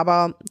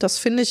 aber das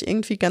finde ich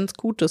irgendwie ganz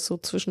gut, das so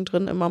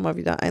zwischendrin immer mal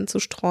wieder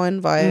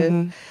einzustreuen,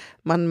 weil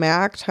man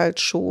merkt halt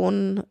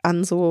schon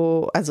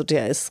also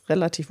der ist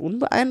relativ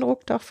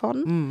unbeeindruckt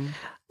davon.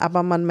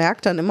 Aber man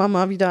merkt dann immer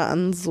mal wieder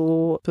an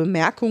so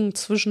Bemerkungen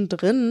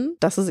zwischendrin,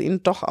 dass es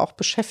ihn doch auch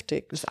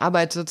beschäftigt. Es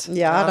arbeitet.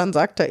 Ja, dann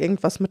sagt er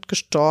irgendwas mit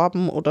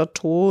gestorben oder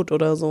tot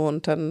oder so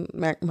und dann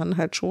merkt man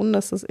halt schon,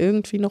 dass das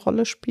irgendwie eine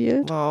Rolle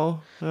spielt. Wow,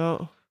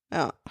 ja.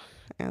 Ja,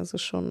 also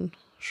schon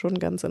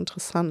ganz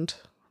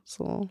interessant.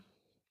 So.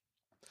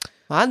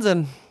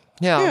 Wahnsinn,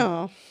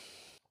 Ja.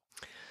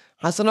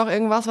 Hast du noch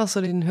irgendwas, was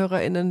du den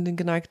HörerInnen, den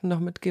Geneigten noch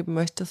mitgeben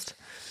möchtest?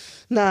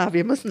 Na,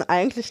 wir müssen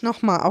eigentlich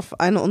noch mal auf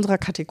eine unserer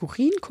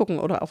Kategorien gucken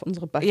oder auf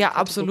unsere beiden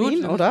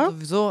Kategorien, oder?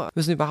 Sowieso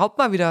müssen überhaupt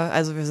mal wieder,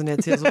 also wir sind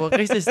jetzt hier so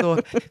richtig so,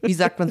 wie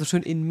sagt man so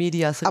schön, in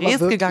medias res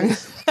gegangen.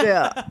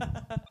 Ja.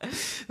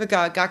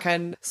 Gar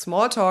kein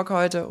Smalltalk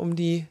heute um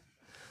die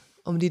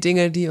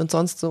Dinge, die uns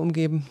sonst so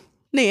umgeben.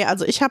 Nee,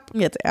 also ich habe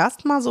jetzt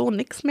erstmal so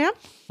nichts mehr.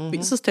 Wie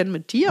ist es denn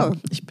mit dir?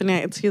 Ich bin ja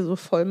jetzt hier so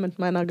voll mit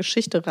meiner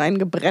Geschichte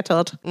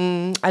reingebrettert.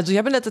 Also ich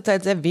habe in letzter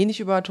Zeit sehr wenig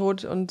über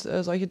Tod und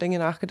solche Dinge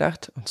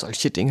nachgedacht. Und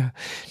solche Dinge,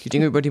 die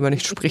Dinge, über die man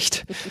nicht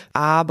spricht.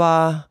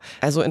 Aber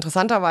also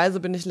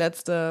interessanterweise bin ich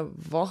letzte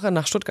Woche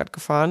nach Stuttgart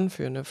gefahren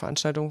für eine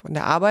Veranstaltung von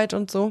der Arbeit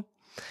und so.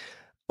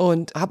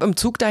 Und habe im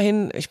Zug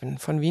ich bin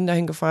von Wien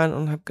dahin gefahren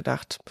und habe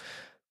gedacht,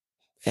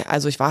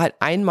 also ich war halt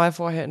einmal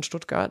vorher in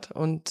Stuttgart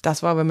und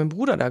das war, weil mein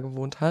Bruder da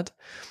gewohnt hat.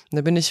 Und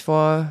da bin ich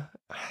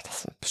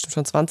das ist bestimmt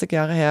schon 20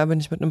 Jahre her, bin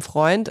ich mit einem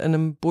Freund in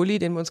einem Bulli,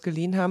 den wir uns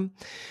geliehen haben,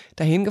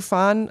 dahin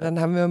gefahren. Dann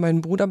haben wir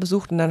meinen Bruder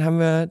besucht und dann haben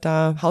wir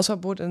da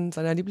Hausverbot in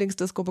seiner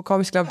Lieblingsdisco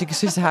bekommen. Ich glaube, die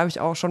Geschichte habe ich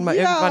auch schon mal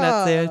irgendwann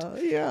erzählt.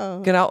 Ja.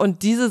 Genau,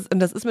 und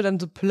das ist mir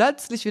dann so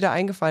plötzlich wieder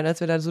eingefallen, als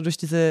wir da so durch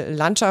diese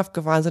Landschaft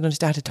gefahren sind und ich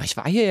dachte, doch, ich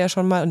war hier ja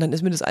schon mal und dann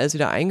ist mir das alles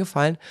wieder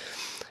eingefallen.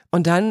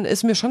 Und dann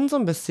ist mir schon so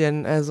ein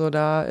bisschen, also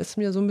da ist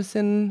mir so ein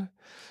bisschen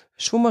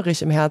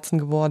schwummerig im Herzen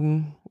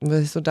geworden,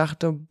 weil ich so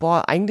dachte,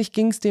 boah, eigentlich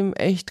ging es dem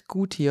echt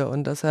gut hier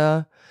und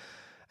er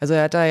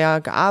hat da ja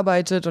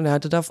gearbeitet und er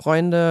hatte da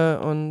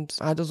Freunde und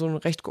hatte so ein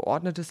recht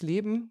geordnetes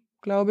Leben,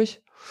 glaube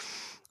ich.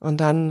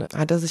 Und dann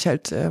hat er sich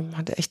hat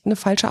er echt eine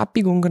falsche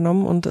Abbiegung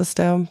genommen und ist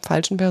der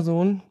falschen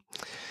Person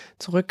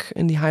zurück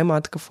in die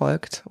Heimat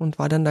gefolgt und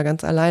war dann da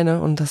ganz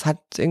alleine und das hat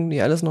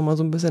irgendwie alles nochmal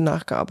so ein bisschen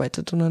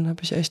nachgearbeitet und dann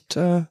habe ich echt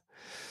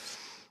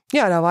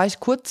da war ich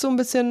kurz so ein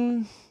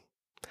bisschen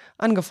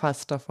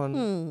angefasst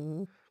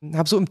davon.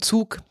 Hab so im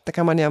Zug, da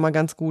kann man ja immer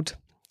ganz gut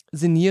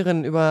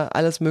sinnieren über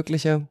alles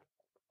Mögliche.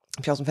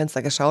 Hab ich aus dem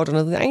Fenster geschaut und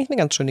das ist eigentlich eine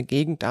ganz schöne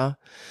Gegend da,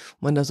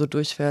 wo man da so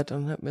durchfährt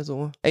und hab mir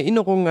so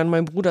Erinnerungen an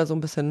meinen Bruder so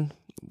ein bisschen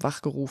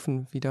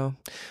wachgerufen wieder.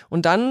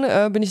 Und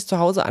dann bin ich zu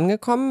Hause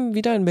angekommen,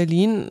 wieder in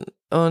Berlin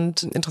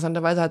und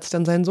interessanterweise hat sich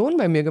dann sein Sohn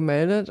bei mir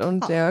gemeldet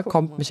und der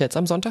kommt mich jetzt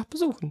am Sonntag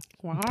besuchen.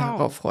 Wow. Und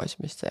darauf freue ich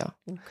mich sehr.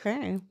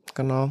 Okay.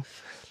 Genau.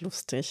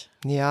 Lustig.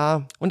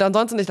 Ja, und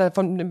ansonsten,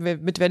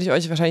 damit werde ich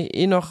euch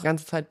wahrscheinlich noch die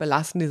ganze Zeit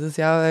belasten dieses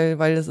Jahr,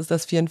 weil das ist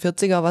das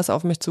 44er, was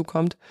auf mich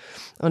zukommt.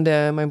 Und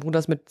mein Bruder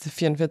ist mit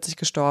 44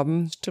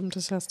 gestorben. Stimmt,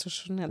 das hast du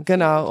schon erzählt.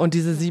 Genau, und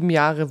diese 7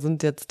 Jahre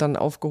sind jetzt dann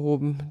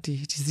aufgehoben.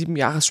 Die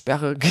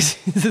 7-Jahressperre geht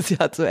dieses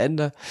Jahr zu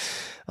Ende.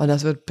 Und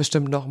das wird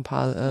bestimmt noch ein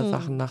paar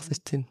Sachen nach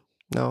sich ziehen.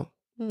 Ja.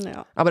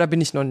 Aber da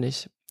bin ich noch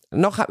nicht.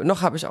 Noch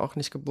hab ich auch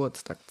nicht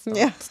Geburtstag.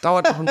 Das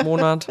dauert noch einen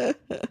Monat.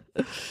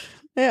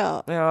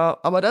 Ja. Ja,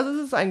 aber das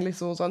ist es eigentlich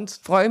so.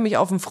 Sonst freue ich mich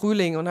auf den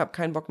Frühling und habe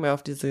keinen Bock mehr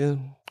auf diese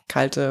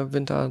kalte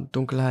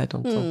Winterdunkelheit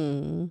und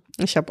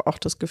so. Ich habe auch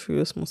das Gefühl,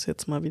 es muss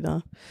jetzt mal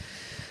wieder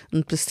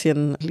ein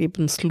bisschen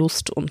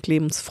Lebenslust und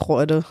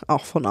Lebensfreude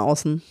auch von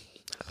außen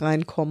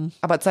reinkommen.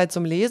 Aber Zeit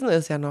zum Lesen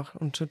ist ja noch.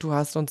 Und du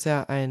hast uns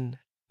ja ein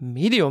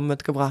Medium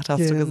mitgebracht,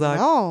 hast du gesagt.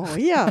 Genau,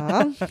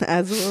 ja.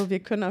 Also wir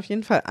können auf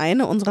jeden Fall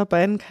eine unserer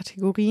beiden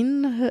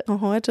Kategorien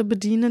heute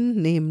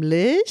bedienen,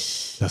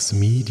 nämlich das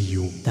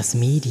Medium. Das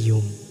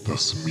Medium.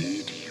 Das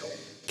Medium.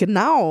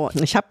 Genau,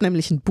 ich habe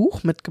nämlich ein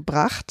Buch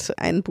mitgebracht,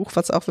 ein Buch,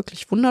 was auch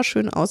wirklich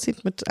wunderschön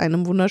aussieht, mit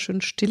einem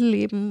wunderschönen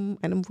Stillleben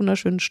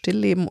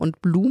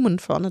und Blumen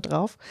vorne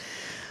drauf.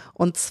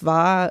 Und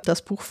zwar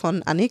das Buch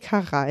von Annika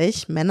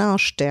Reich, Männer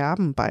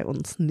sterben bei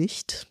uns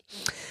nicht.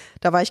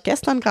 Da war ich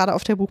gestern gerade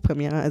auf der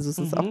Buchpremiere, also es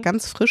ist auch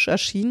ganz frisch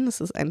erschienen,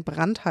 es ist ein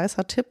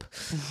brandheißer Tipp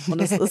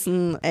und es ist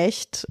ein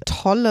echt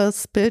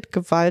tolles,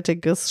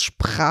 bildgewaltiges,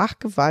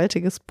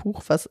 sprachgewaltiges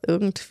Buch, was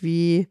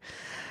irgendwie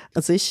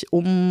sich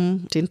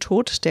um den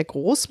Tod der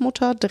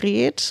Großmutter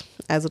dreht.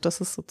 Also das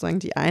ist sozusagen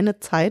die eine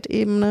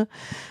Zeitebene,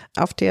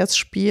 auf der es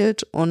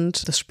spielt.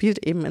 Und das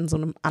spielt eben in so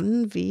einem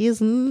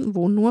Anwesen,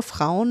 wo nur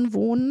Frauen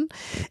wohnen.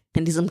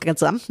 In diesem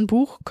gesamten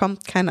Buch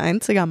kommt kein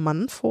einziger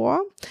Mann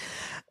vor.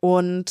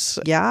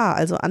 Und ja,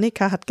 also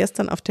Annika hat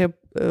gestern auf der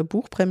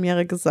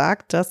Buchpremiere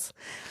gesagt, dass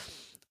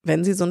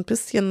wenn sie so ein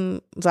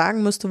bisschen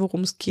sagen müsste,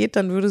 worum es geht,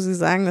 dann würde sie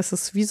sagen, es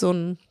ist wie so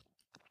ein,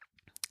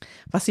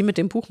 was sie mit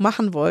dem Buch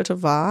machen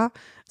wollte, war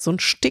so ein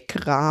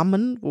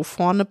Stickrahmen, wo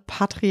vorne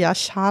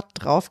Patriarchat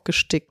drauf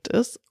gestickt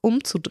ist,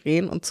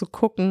 umzudrehen und zu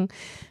gucken,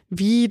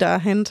 wie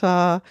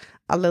dahinter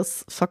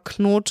alles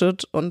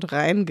verknotet und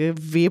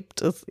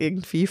reingewebt ist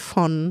irgendwie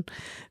von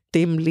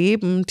dem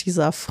Leben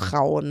dieser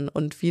Frauen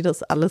und wie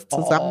das alles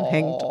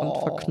zusammenhängt und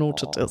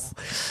verknotet ist.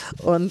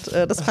 Und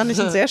das fand ich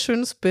ein sehr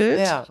schönes Bild.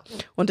 Ja.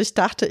 Und ich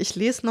dachte, ich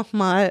lese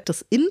nochmal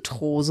das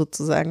Intro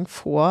sozusagen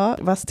vor,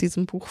 was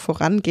diesem Buch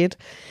vorangeht,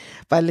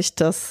 weil ich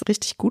das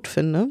richtig gut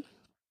finde.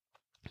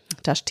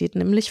 Da steht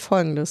nämlich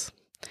Folgendes.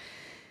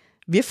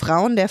 Wir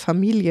Frauen der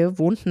Familie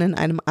wohnten in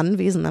einem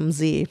Anwesen am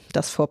See,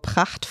 das vor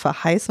Pracht,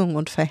 Verheißung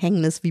und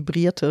Verhängnis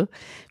vibrierte,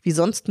 wie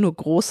sonst nur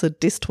große,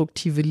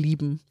 destruktive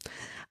Lieben.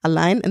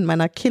 Allein in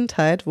meiner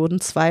Kindheit wurden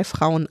 2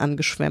 Frauen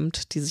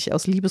angeschwemmt, die sich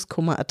aus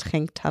Liebeskummer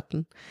ertränkt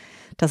hatten.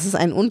 Dass es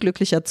ein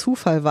unglücklicher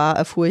Zufall war,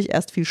 erfuhr ich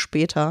erst viel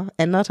später,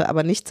 änderte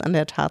aber nichts an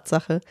der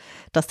Tatsache,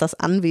 dass das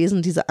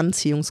Anwesen diese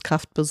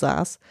Anziehungskraft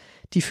besaß,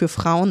 die für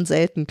Frauen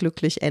selten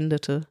glücklich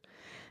endete.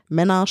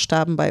 Männer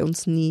starben bei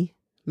uns nie,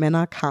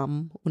 Männer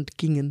kamen und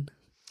gingen.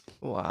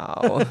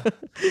 Wow.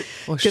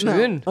 Oh, Genau.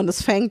 schön. Und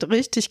es fängt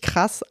richtig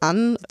krass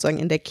an, sozusagen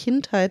in der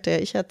Kindheit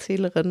der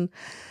Ich-Erzählerin,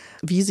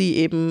 wie sie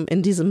eben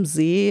in diesem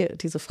See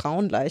diese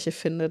Frauenleiche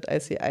findet,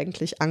 als sie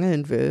eigentlich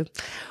angeln will.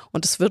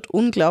 Und es wird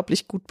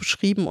unglaublich gut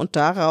beschrieben und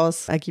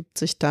daraus ergibt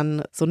sich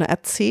dann so eine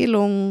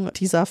Erzählung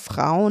dieser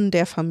Frauen,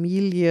 der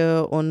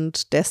Familie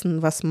und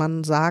dessen, was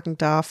man sagen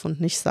darf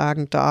und nicht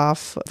sagen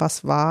darf,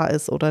 was wahr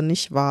ist oder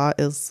nicht wahr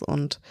ist.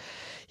 Und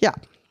ja,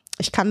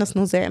 ich kann das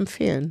nur sehr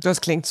empfehlen.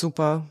 Das klingt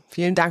super.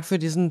 Vielen Dank für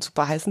diesen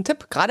super heißen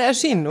Tipp. Gerade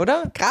erschienen,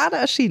 oder? Gerade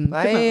erschienen.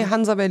 Bei Genau.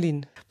 Hansa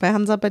Berlin. Bei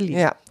Hansa Berlin.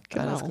 Ja,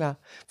 Genau. alles klar.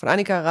 Von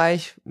Annika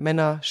Reich,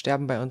 Männer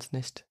sterben bei uns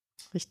nicht.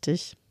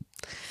 Richtig.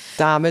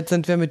 Damit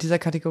sind wir mit dieser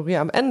Kategorie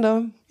am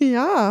Ende.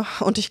 Ja,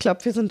 und ich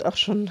glaube, wir sind auch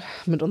schon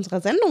mit unserer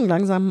Sendung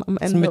langsam am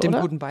Ende, Mit dem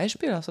oder? guten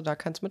Beispiel, hast du da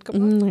keins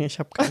mitgebracht? Nee, ich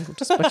habe kein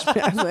gutes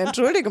Beispiel. Also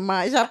entschuldige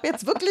mal, ich habe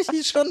jetzt wirklich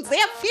schon sehr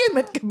viel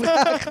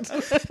mitgebracht.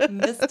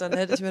 Mist, dann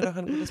hätte ich mir doch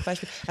ein gutes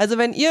Beispiel. Also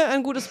wenn ihr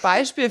ein gutes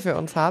Beispiel für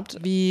uns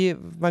habt, wie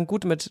man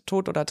gut mit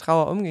Tod oder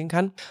Trauer umgehen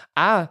kann.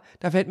 Da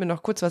fällt mir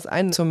noch kurz was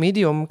ein zur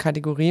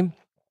Medium-Kategorie.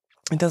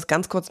 Ich das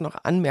ganz kurz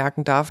noch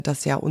anmerken darf,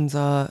 dass ja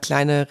unsere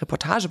kleine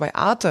Reportage bei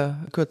Arte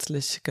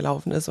kürzlich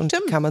gelaufen ist und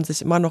Stimmt. die kann man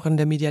sich immer noch in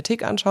der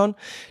Mediathek anschauen.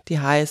 Die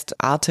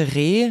heißt Arte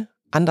Re,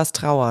 anders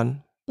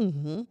trauern.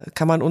 Mhm.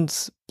 Kann man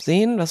uns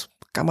sehen, das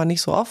kann man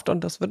nicht so oft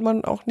und das wird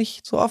man auch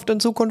nicht so oft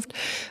in Zukunft.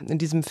 In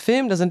diesem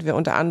Film, da sind wir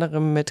unter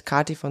anderem mit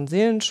Kathi von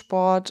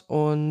Seelensport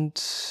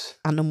und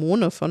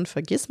Anemone von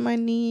Vergiss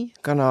mein nie.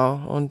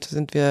 genau, und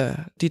sind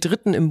wir die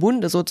Dritten im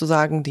Bunde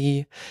sozusagen,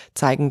 die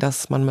zeigen,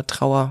 dass man mit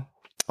Trauer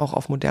auch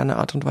auf moderne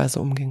Art und Weise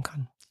umgehen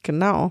kann.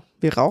 Genau,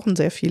 wir rauchen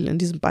sehr viel in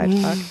diesem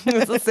Beitrag.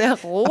 Es ist sehr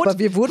rot. Aber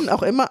wir wurden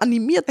auch immer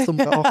animiert zum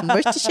Rauchen,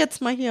 möchte ich jetzt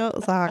mal hier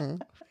sagen.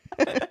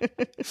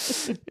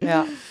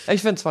 Ja,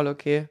 ich finde es voll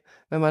okay.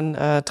 Wenn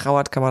man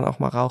trauert, kann man auch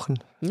mal rauchen.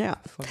 Ja.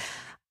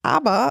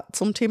 Aber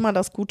zum Thema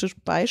das gute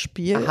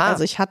Beispiel, Aha.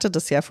 also ich hatte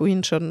das ja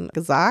vorhin schon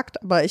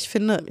gesagt, aber ich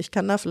finde, ich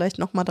kann da vielleicht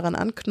nochmal dran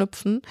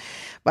anknüpfen,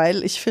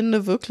 weil ich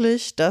finde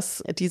wirklich,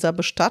 dass dieser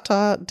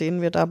Bestatter,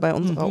 den wir da bei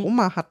unserer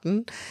Oma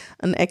hatten,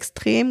 ein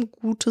extrem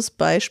gutes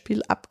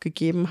Beispiel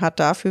abgegeben hat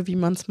dafür, wie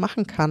man es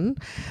machen kann.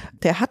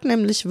 Der hat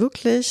nämlich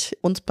wirklich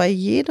uns bei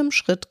jedem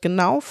Schritt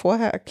genau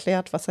vorher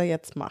erklärt, was er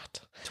jetzt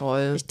macht.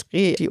 Toll. Ich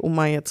drehe die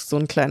Oma jetzt so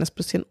ein kleines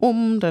bisschen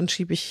um, dann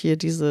schiebe ich hier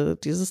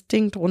dieses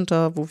Ding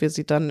drunter, wo wir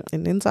sie dann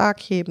in den Sarg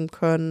heben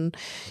können.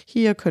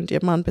 Hier könnt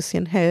ihr mal ein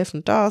bisschen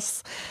helfen,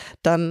 das.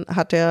 Dann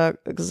hat er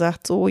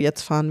gesagt, so,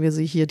 jetzt fahren wir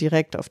sie hier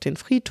direkt auf den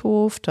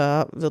Friedhof,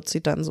 da wird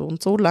sie dann so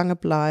und so lange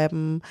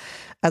bleiben.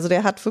 Also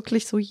der hat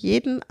wirklich so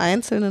jeden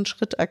einzelnen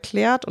Schritt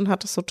erklärt und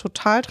hat es so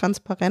total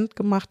transparent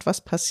gemacht, was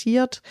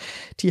passiert.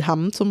 Die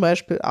haben zum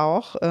Beispiel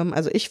auch,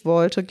 also ich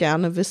wollte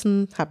gerne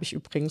wissen, habe ich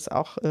übrigens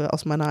auch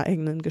aus meiner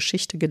eigenen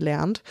Geschichte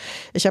gelernt.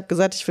 Ich habe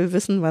gesagt, ich will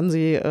wissen, wann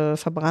sie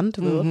verbrannt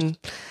wird.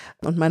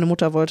 Und meine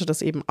Mutter wollte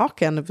das eben auch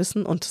gerne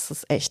wissen und es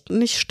ist echt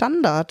nicht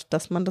Standard,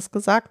 dass man das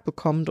gesagt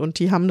bekommt. Und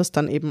die haben das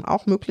dann eben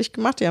auch möglich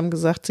gemacht. Die haben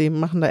gesagt, sie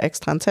machen da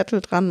extra einen Zettel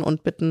dran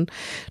und bitten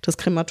das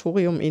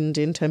Krematorium, ihnen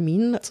den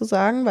Termin zu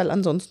sagen, weil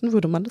ansonsten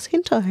würde man das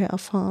hinterher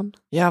erfahren.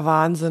 Ja,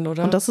 Wahnsinn,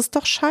 oder? Und das ist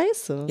doch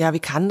scheiße. Ja, wie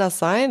kann das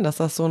sein, dass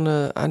das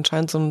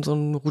anscheinend so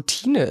eine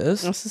Routine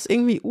ist? Das ist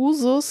irgendwie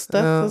Usus,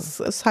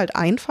 das ist halt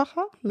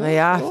einfacher. Ne?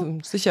 Naja, So.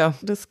 Sicher.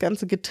 Das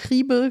ganze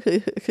Getriebe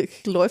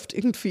läuft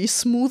irgendwie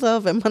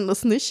smoother, wenn man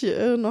das nicht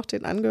noch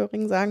den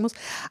Angehörigen sagen muss.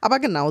 Aber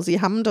genau,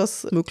 sie haben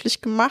das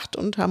möglich gemacht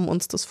und haben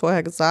uns das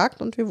vorher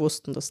gesagt und wir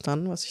wussten das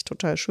dann, was ich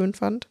total schön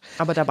fand.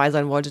 Aber dabei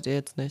sein wolltet ihr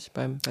jetzt nicht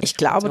bei der Ich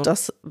glaube, Kremation?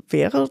 das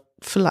wäre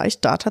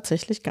vielleicht da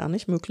tatsächlich gar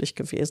nicht möglich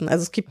gewesen.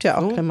 Also es gibt ja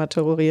auch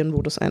Krematorien,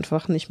 wo das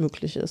einfach nicht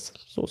möglich ist.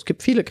 So, es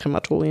gibt viele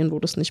Krematorien, wo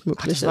das nicht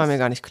möglich ist. Das war mir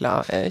gar nicht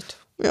klar, echt.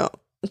 Ja,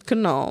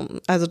 genau.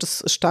 Also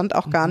das stand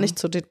auch gar nicht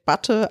zur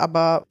Debatte,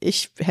 aber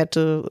ich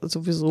hätte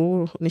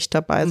sowieso nicht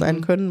dabei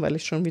sein können, weil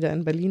ich schon wieder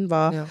in Berlin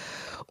war. Ja.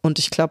 Und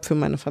ich glaube, für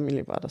meine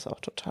Familie war das auch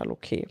total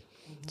okay.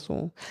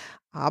 So.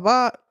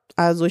 Aber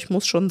also ich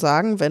muss schon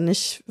sagen, wenn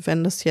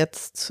das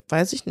jetzt,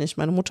 weiß ich nicht,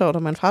 meine Mutter oder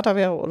mein Vater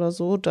wäre oder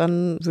so,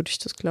 dann würde ich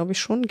das, glaube ich,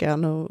 schon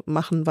gerne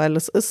machen, weil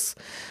es ist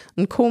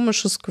ein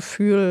komisches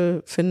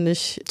Gefühl, finde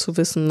ich, zu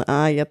wissen,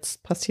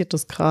 jetzt passiert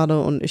das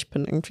gerade und ich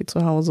bin irgendwie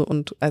zu Hause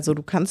und also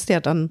du kannst ja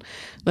dann,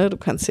 ne, du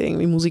kannst ja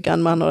irgendwie Musik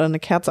anmachen oder eine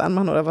Kerze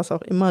anmachen oder was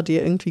auch immer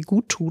dir irgendwie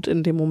gut tut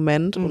in dem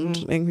Moment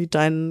und irgendwie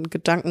deinen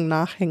Gedanken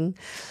nachhängen.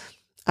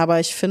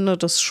 Aber ich finde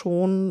das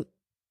schon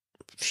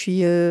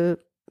viel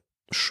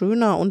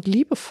schöner und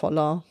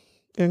liebevoller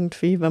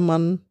irgendwie, wenn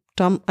man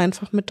da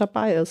einfach mit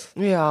dabei ist.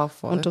 Ja,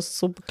 voll. Und das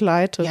so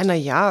begleitet. Ja,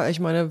 naja, ich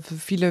meine,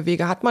 viele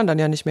Wege hat man dann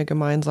ja nicht mehr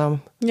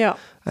gemeinsam. Ja.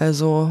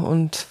 Also,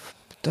 und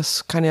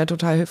das kann ja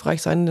total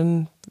hilfreich sein,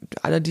 denn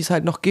alle, die es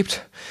halt noch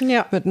gibt,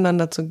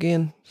 miteinander zu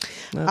gehen.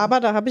 Ja.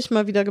 Aber da habe ich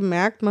mal wieder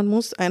gemerkt, man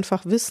muss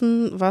einfach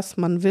wissen, was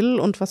man will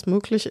und was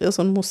möglich ist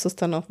und muss das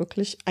dann auch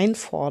wirklich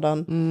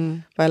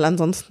einfordern, weil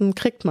ansonsten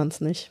kriegt man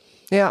es nicht.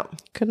 Ja.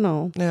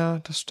 Genau.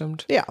 Ja, das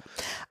stimmt. Ja,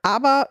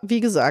 aber wie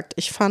gesagt,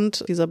 ich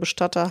fand, dieser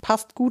Bestatter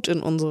passt gut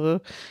in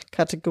unsere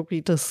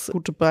Kategorie, das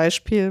gute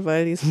Beispiel,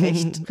 weil die es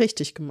echt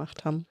richtig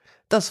gemacht haben.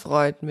 Das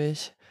freut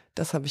mich.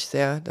 Das habe ich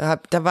sehr.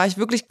 Da war ich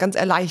wirklich ganz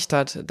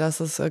erleichtert, dass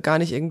es gar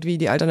nicht irgendwie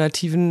die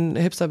alternativen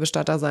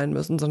Hipster-Bestatter sein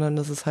müssen, sondern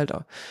dass es halt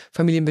auch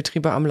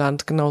Familienbetriebe am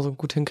Land genauso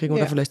gut hinkriegen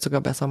oder vielleicht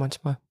sogar besser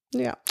manchmal.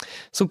 Ja.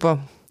 Super.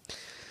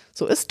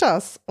 So ist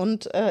das.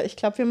 Und ich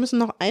glaube, wir müssen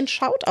noch ein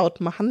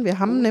Shoutout machen. Wir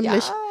haben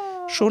nämlich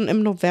schon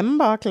im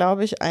November,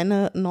 glaube ich,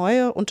 eine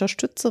neue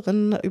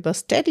Unterstützerin über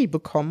Steady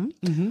bekommen.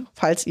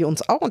 Falls ihr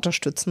uns auch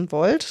unterstützen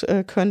wollt,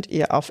 könnt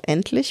ihr auf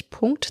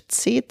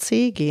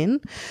endlich.cc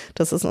gehen.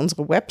 Das ist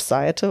unsere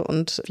Webseite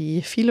und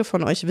wie viele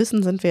von euch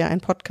wissen, sind wir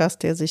ein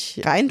Podcast, der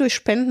sich rein durch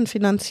Spenden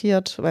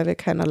finanziert, weil wir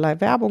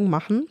keinerlei Werbung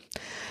machen.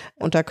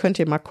 Und da könnt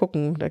ihr mal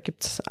gucken, da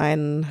gibt es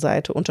eine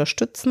Seite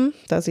Unterstützen,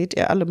 da seht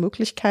ihr alle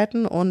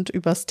Möglichkeiten und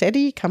über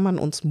Steady kann man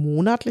uns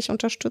monatlich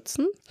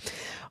unterstützen.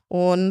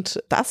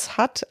 Und das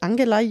hat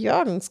Angela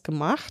Jürgens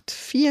gemacht.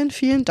 Vielen,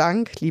 vielen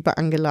Dank, liebe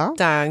Angela.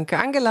 Danke,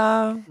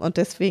 Angela. Und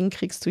deswegen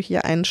kriegst du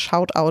hier einen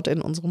Shoutout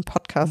in unserem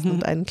Podcast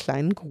und einen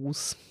kleinen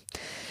Gruß.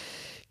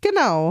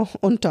 Genau,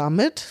 und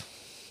damit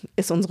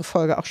ist unsere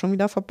Folge auch schon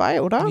wieder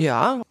vorbei, oder?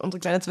 Ja, unsere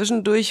kleine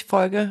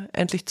Zwischendurch-Folge,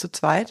 endlich zu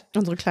zweit.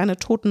 Unsere kleine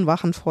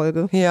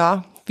Totenwachen-Folge.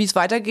 Ja, wie es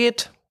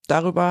weitergeht,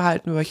 darüber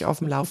halten wir euch auf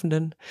dem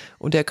Laufenden.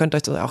 Und ihr könnt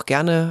euch auch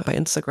gerne bei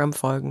Instagram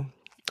folgen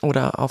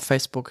oder auf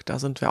Facebook, da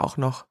sind wir auch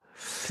noch.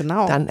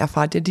 Genau. Dann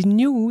erfahrt ihr die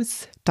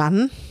News.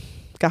 Dann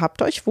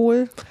gehabt euch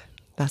wohl.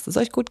 Lasst es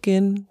euch gut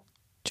gehen.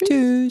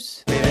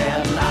 Tschüss. Wir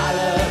werden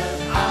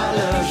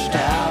alle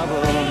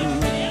sterben.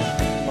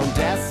 Und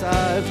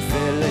deshalb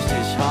will ich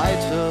dich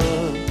heute.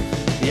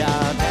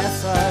 Ja,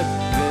 deshalb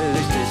will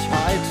ich dich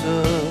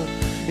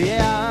heute.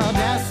 Ja,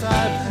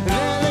 deshalb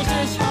will ich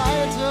dich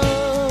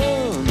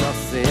heute noch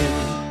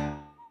sehen.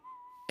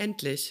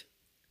 Endlich.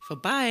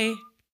 Vorbei.